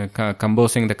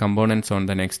composing the components on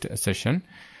the next session.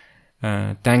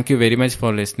 Thank you very much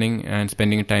for listening and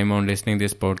spending time on listening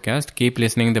this podcast. Keep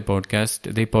listening the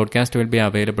podcast. The podcast will be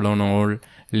available on all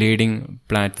leading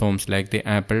platforms like the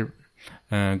Apple,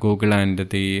 Google, and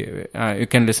you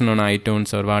can listen on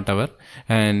iTunes or whatever.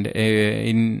 And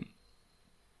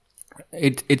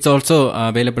it's also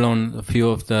available on a few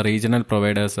of the regional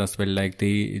providers as well, like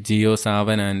the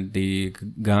JioSaavn and the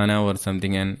Ghana or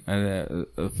something, and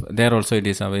there also it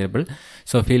is available.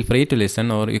 So feel free to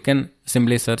listen, or you can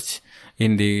simply search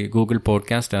in the Google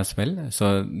Podcast as well.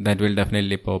 So that will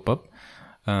definitely pop up.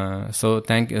 So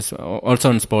thank you. Also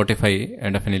on Spotify,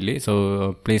 definitely.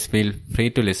 So please feel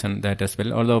free to listen that as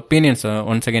well. All the opinions,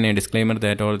 once again a disclaimer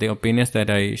that all the opinions that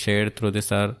I shared through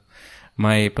this are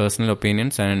my personal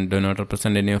opinions and do not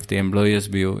represent any of the employer's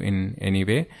view in any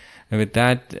way. With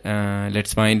that,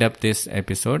 let's wind up this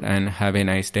episode and have a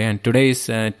nice day. And today is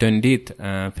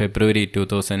 20th February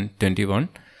 2021,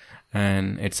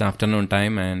 and it's afternoon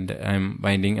time, and I'm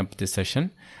winding up this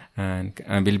session. And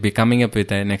I will be coming up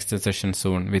with a next session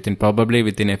soon, probably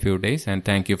within a few days. And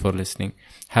thank you for listening.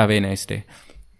 Have a nice day.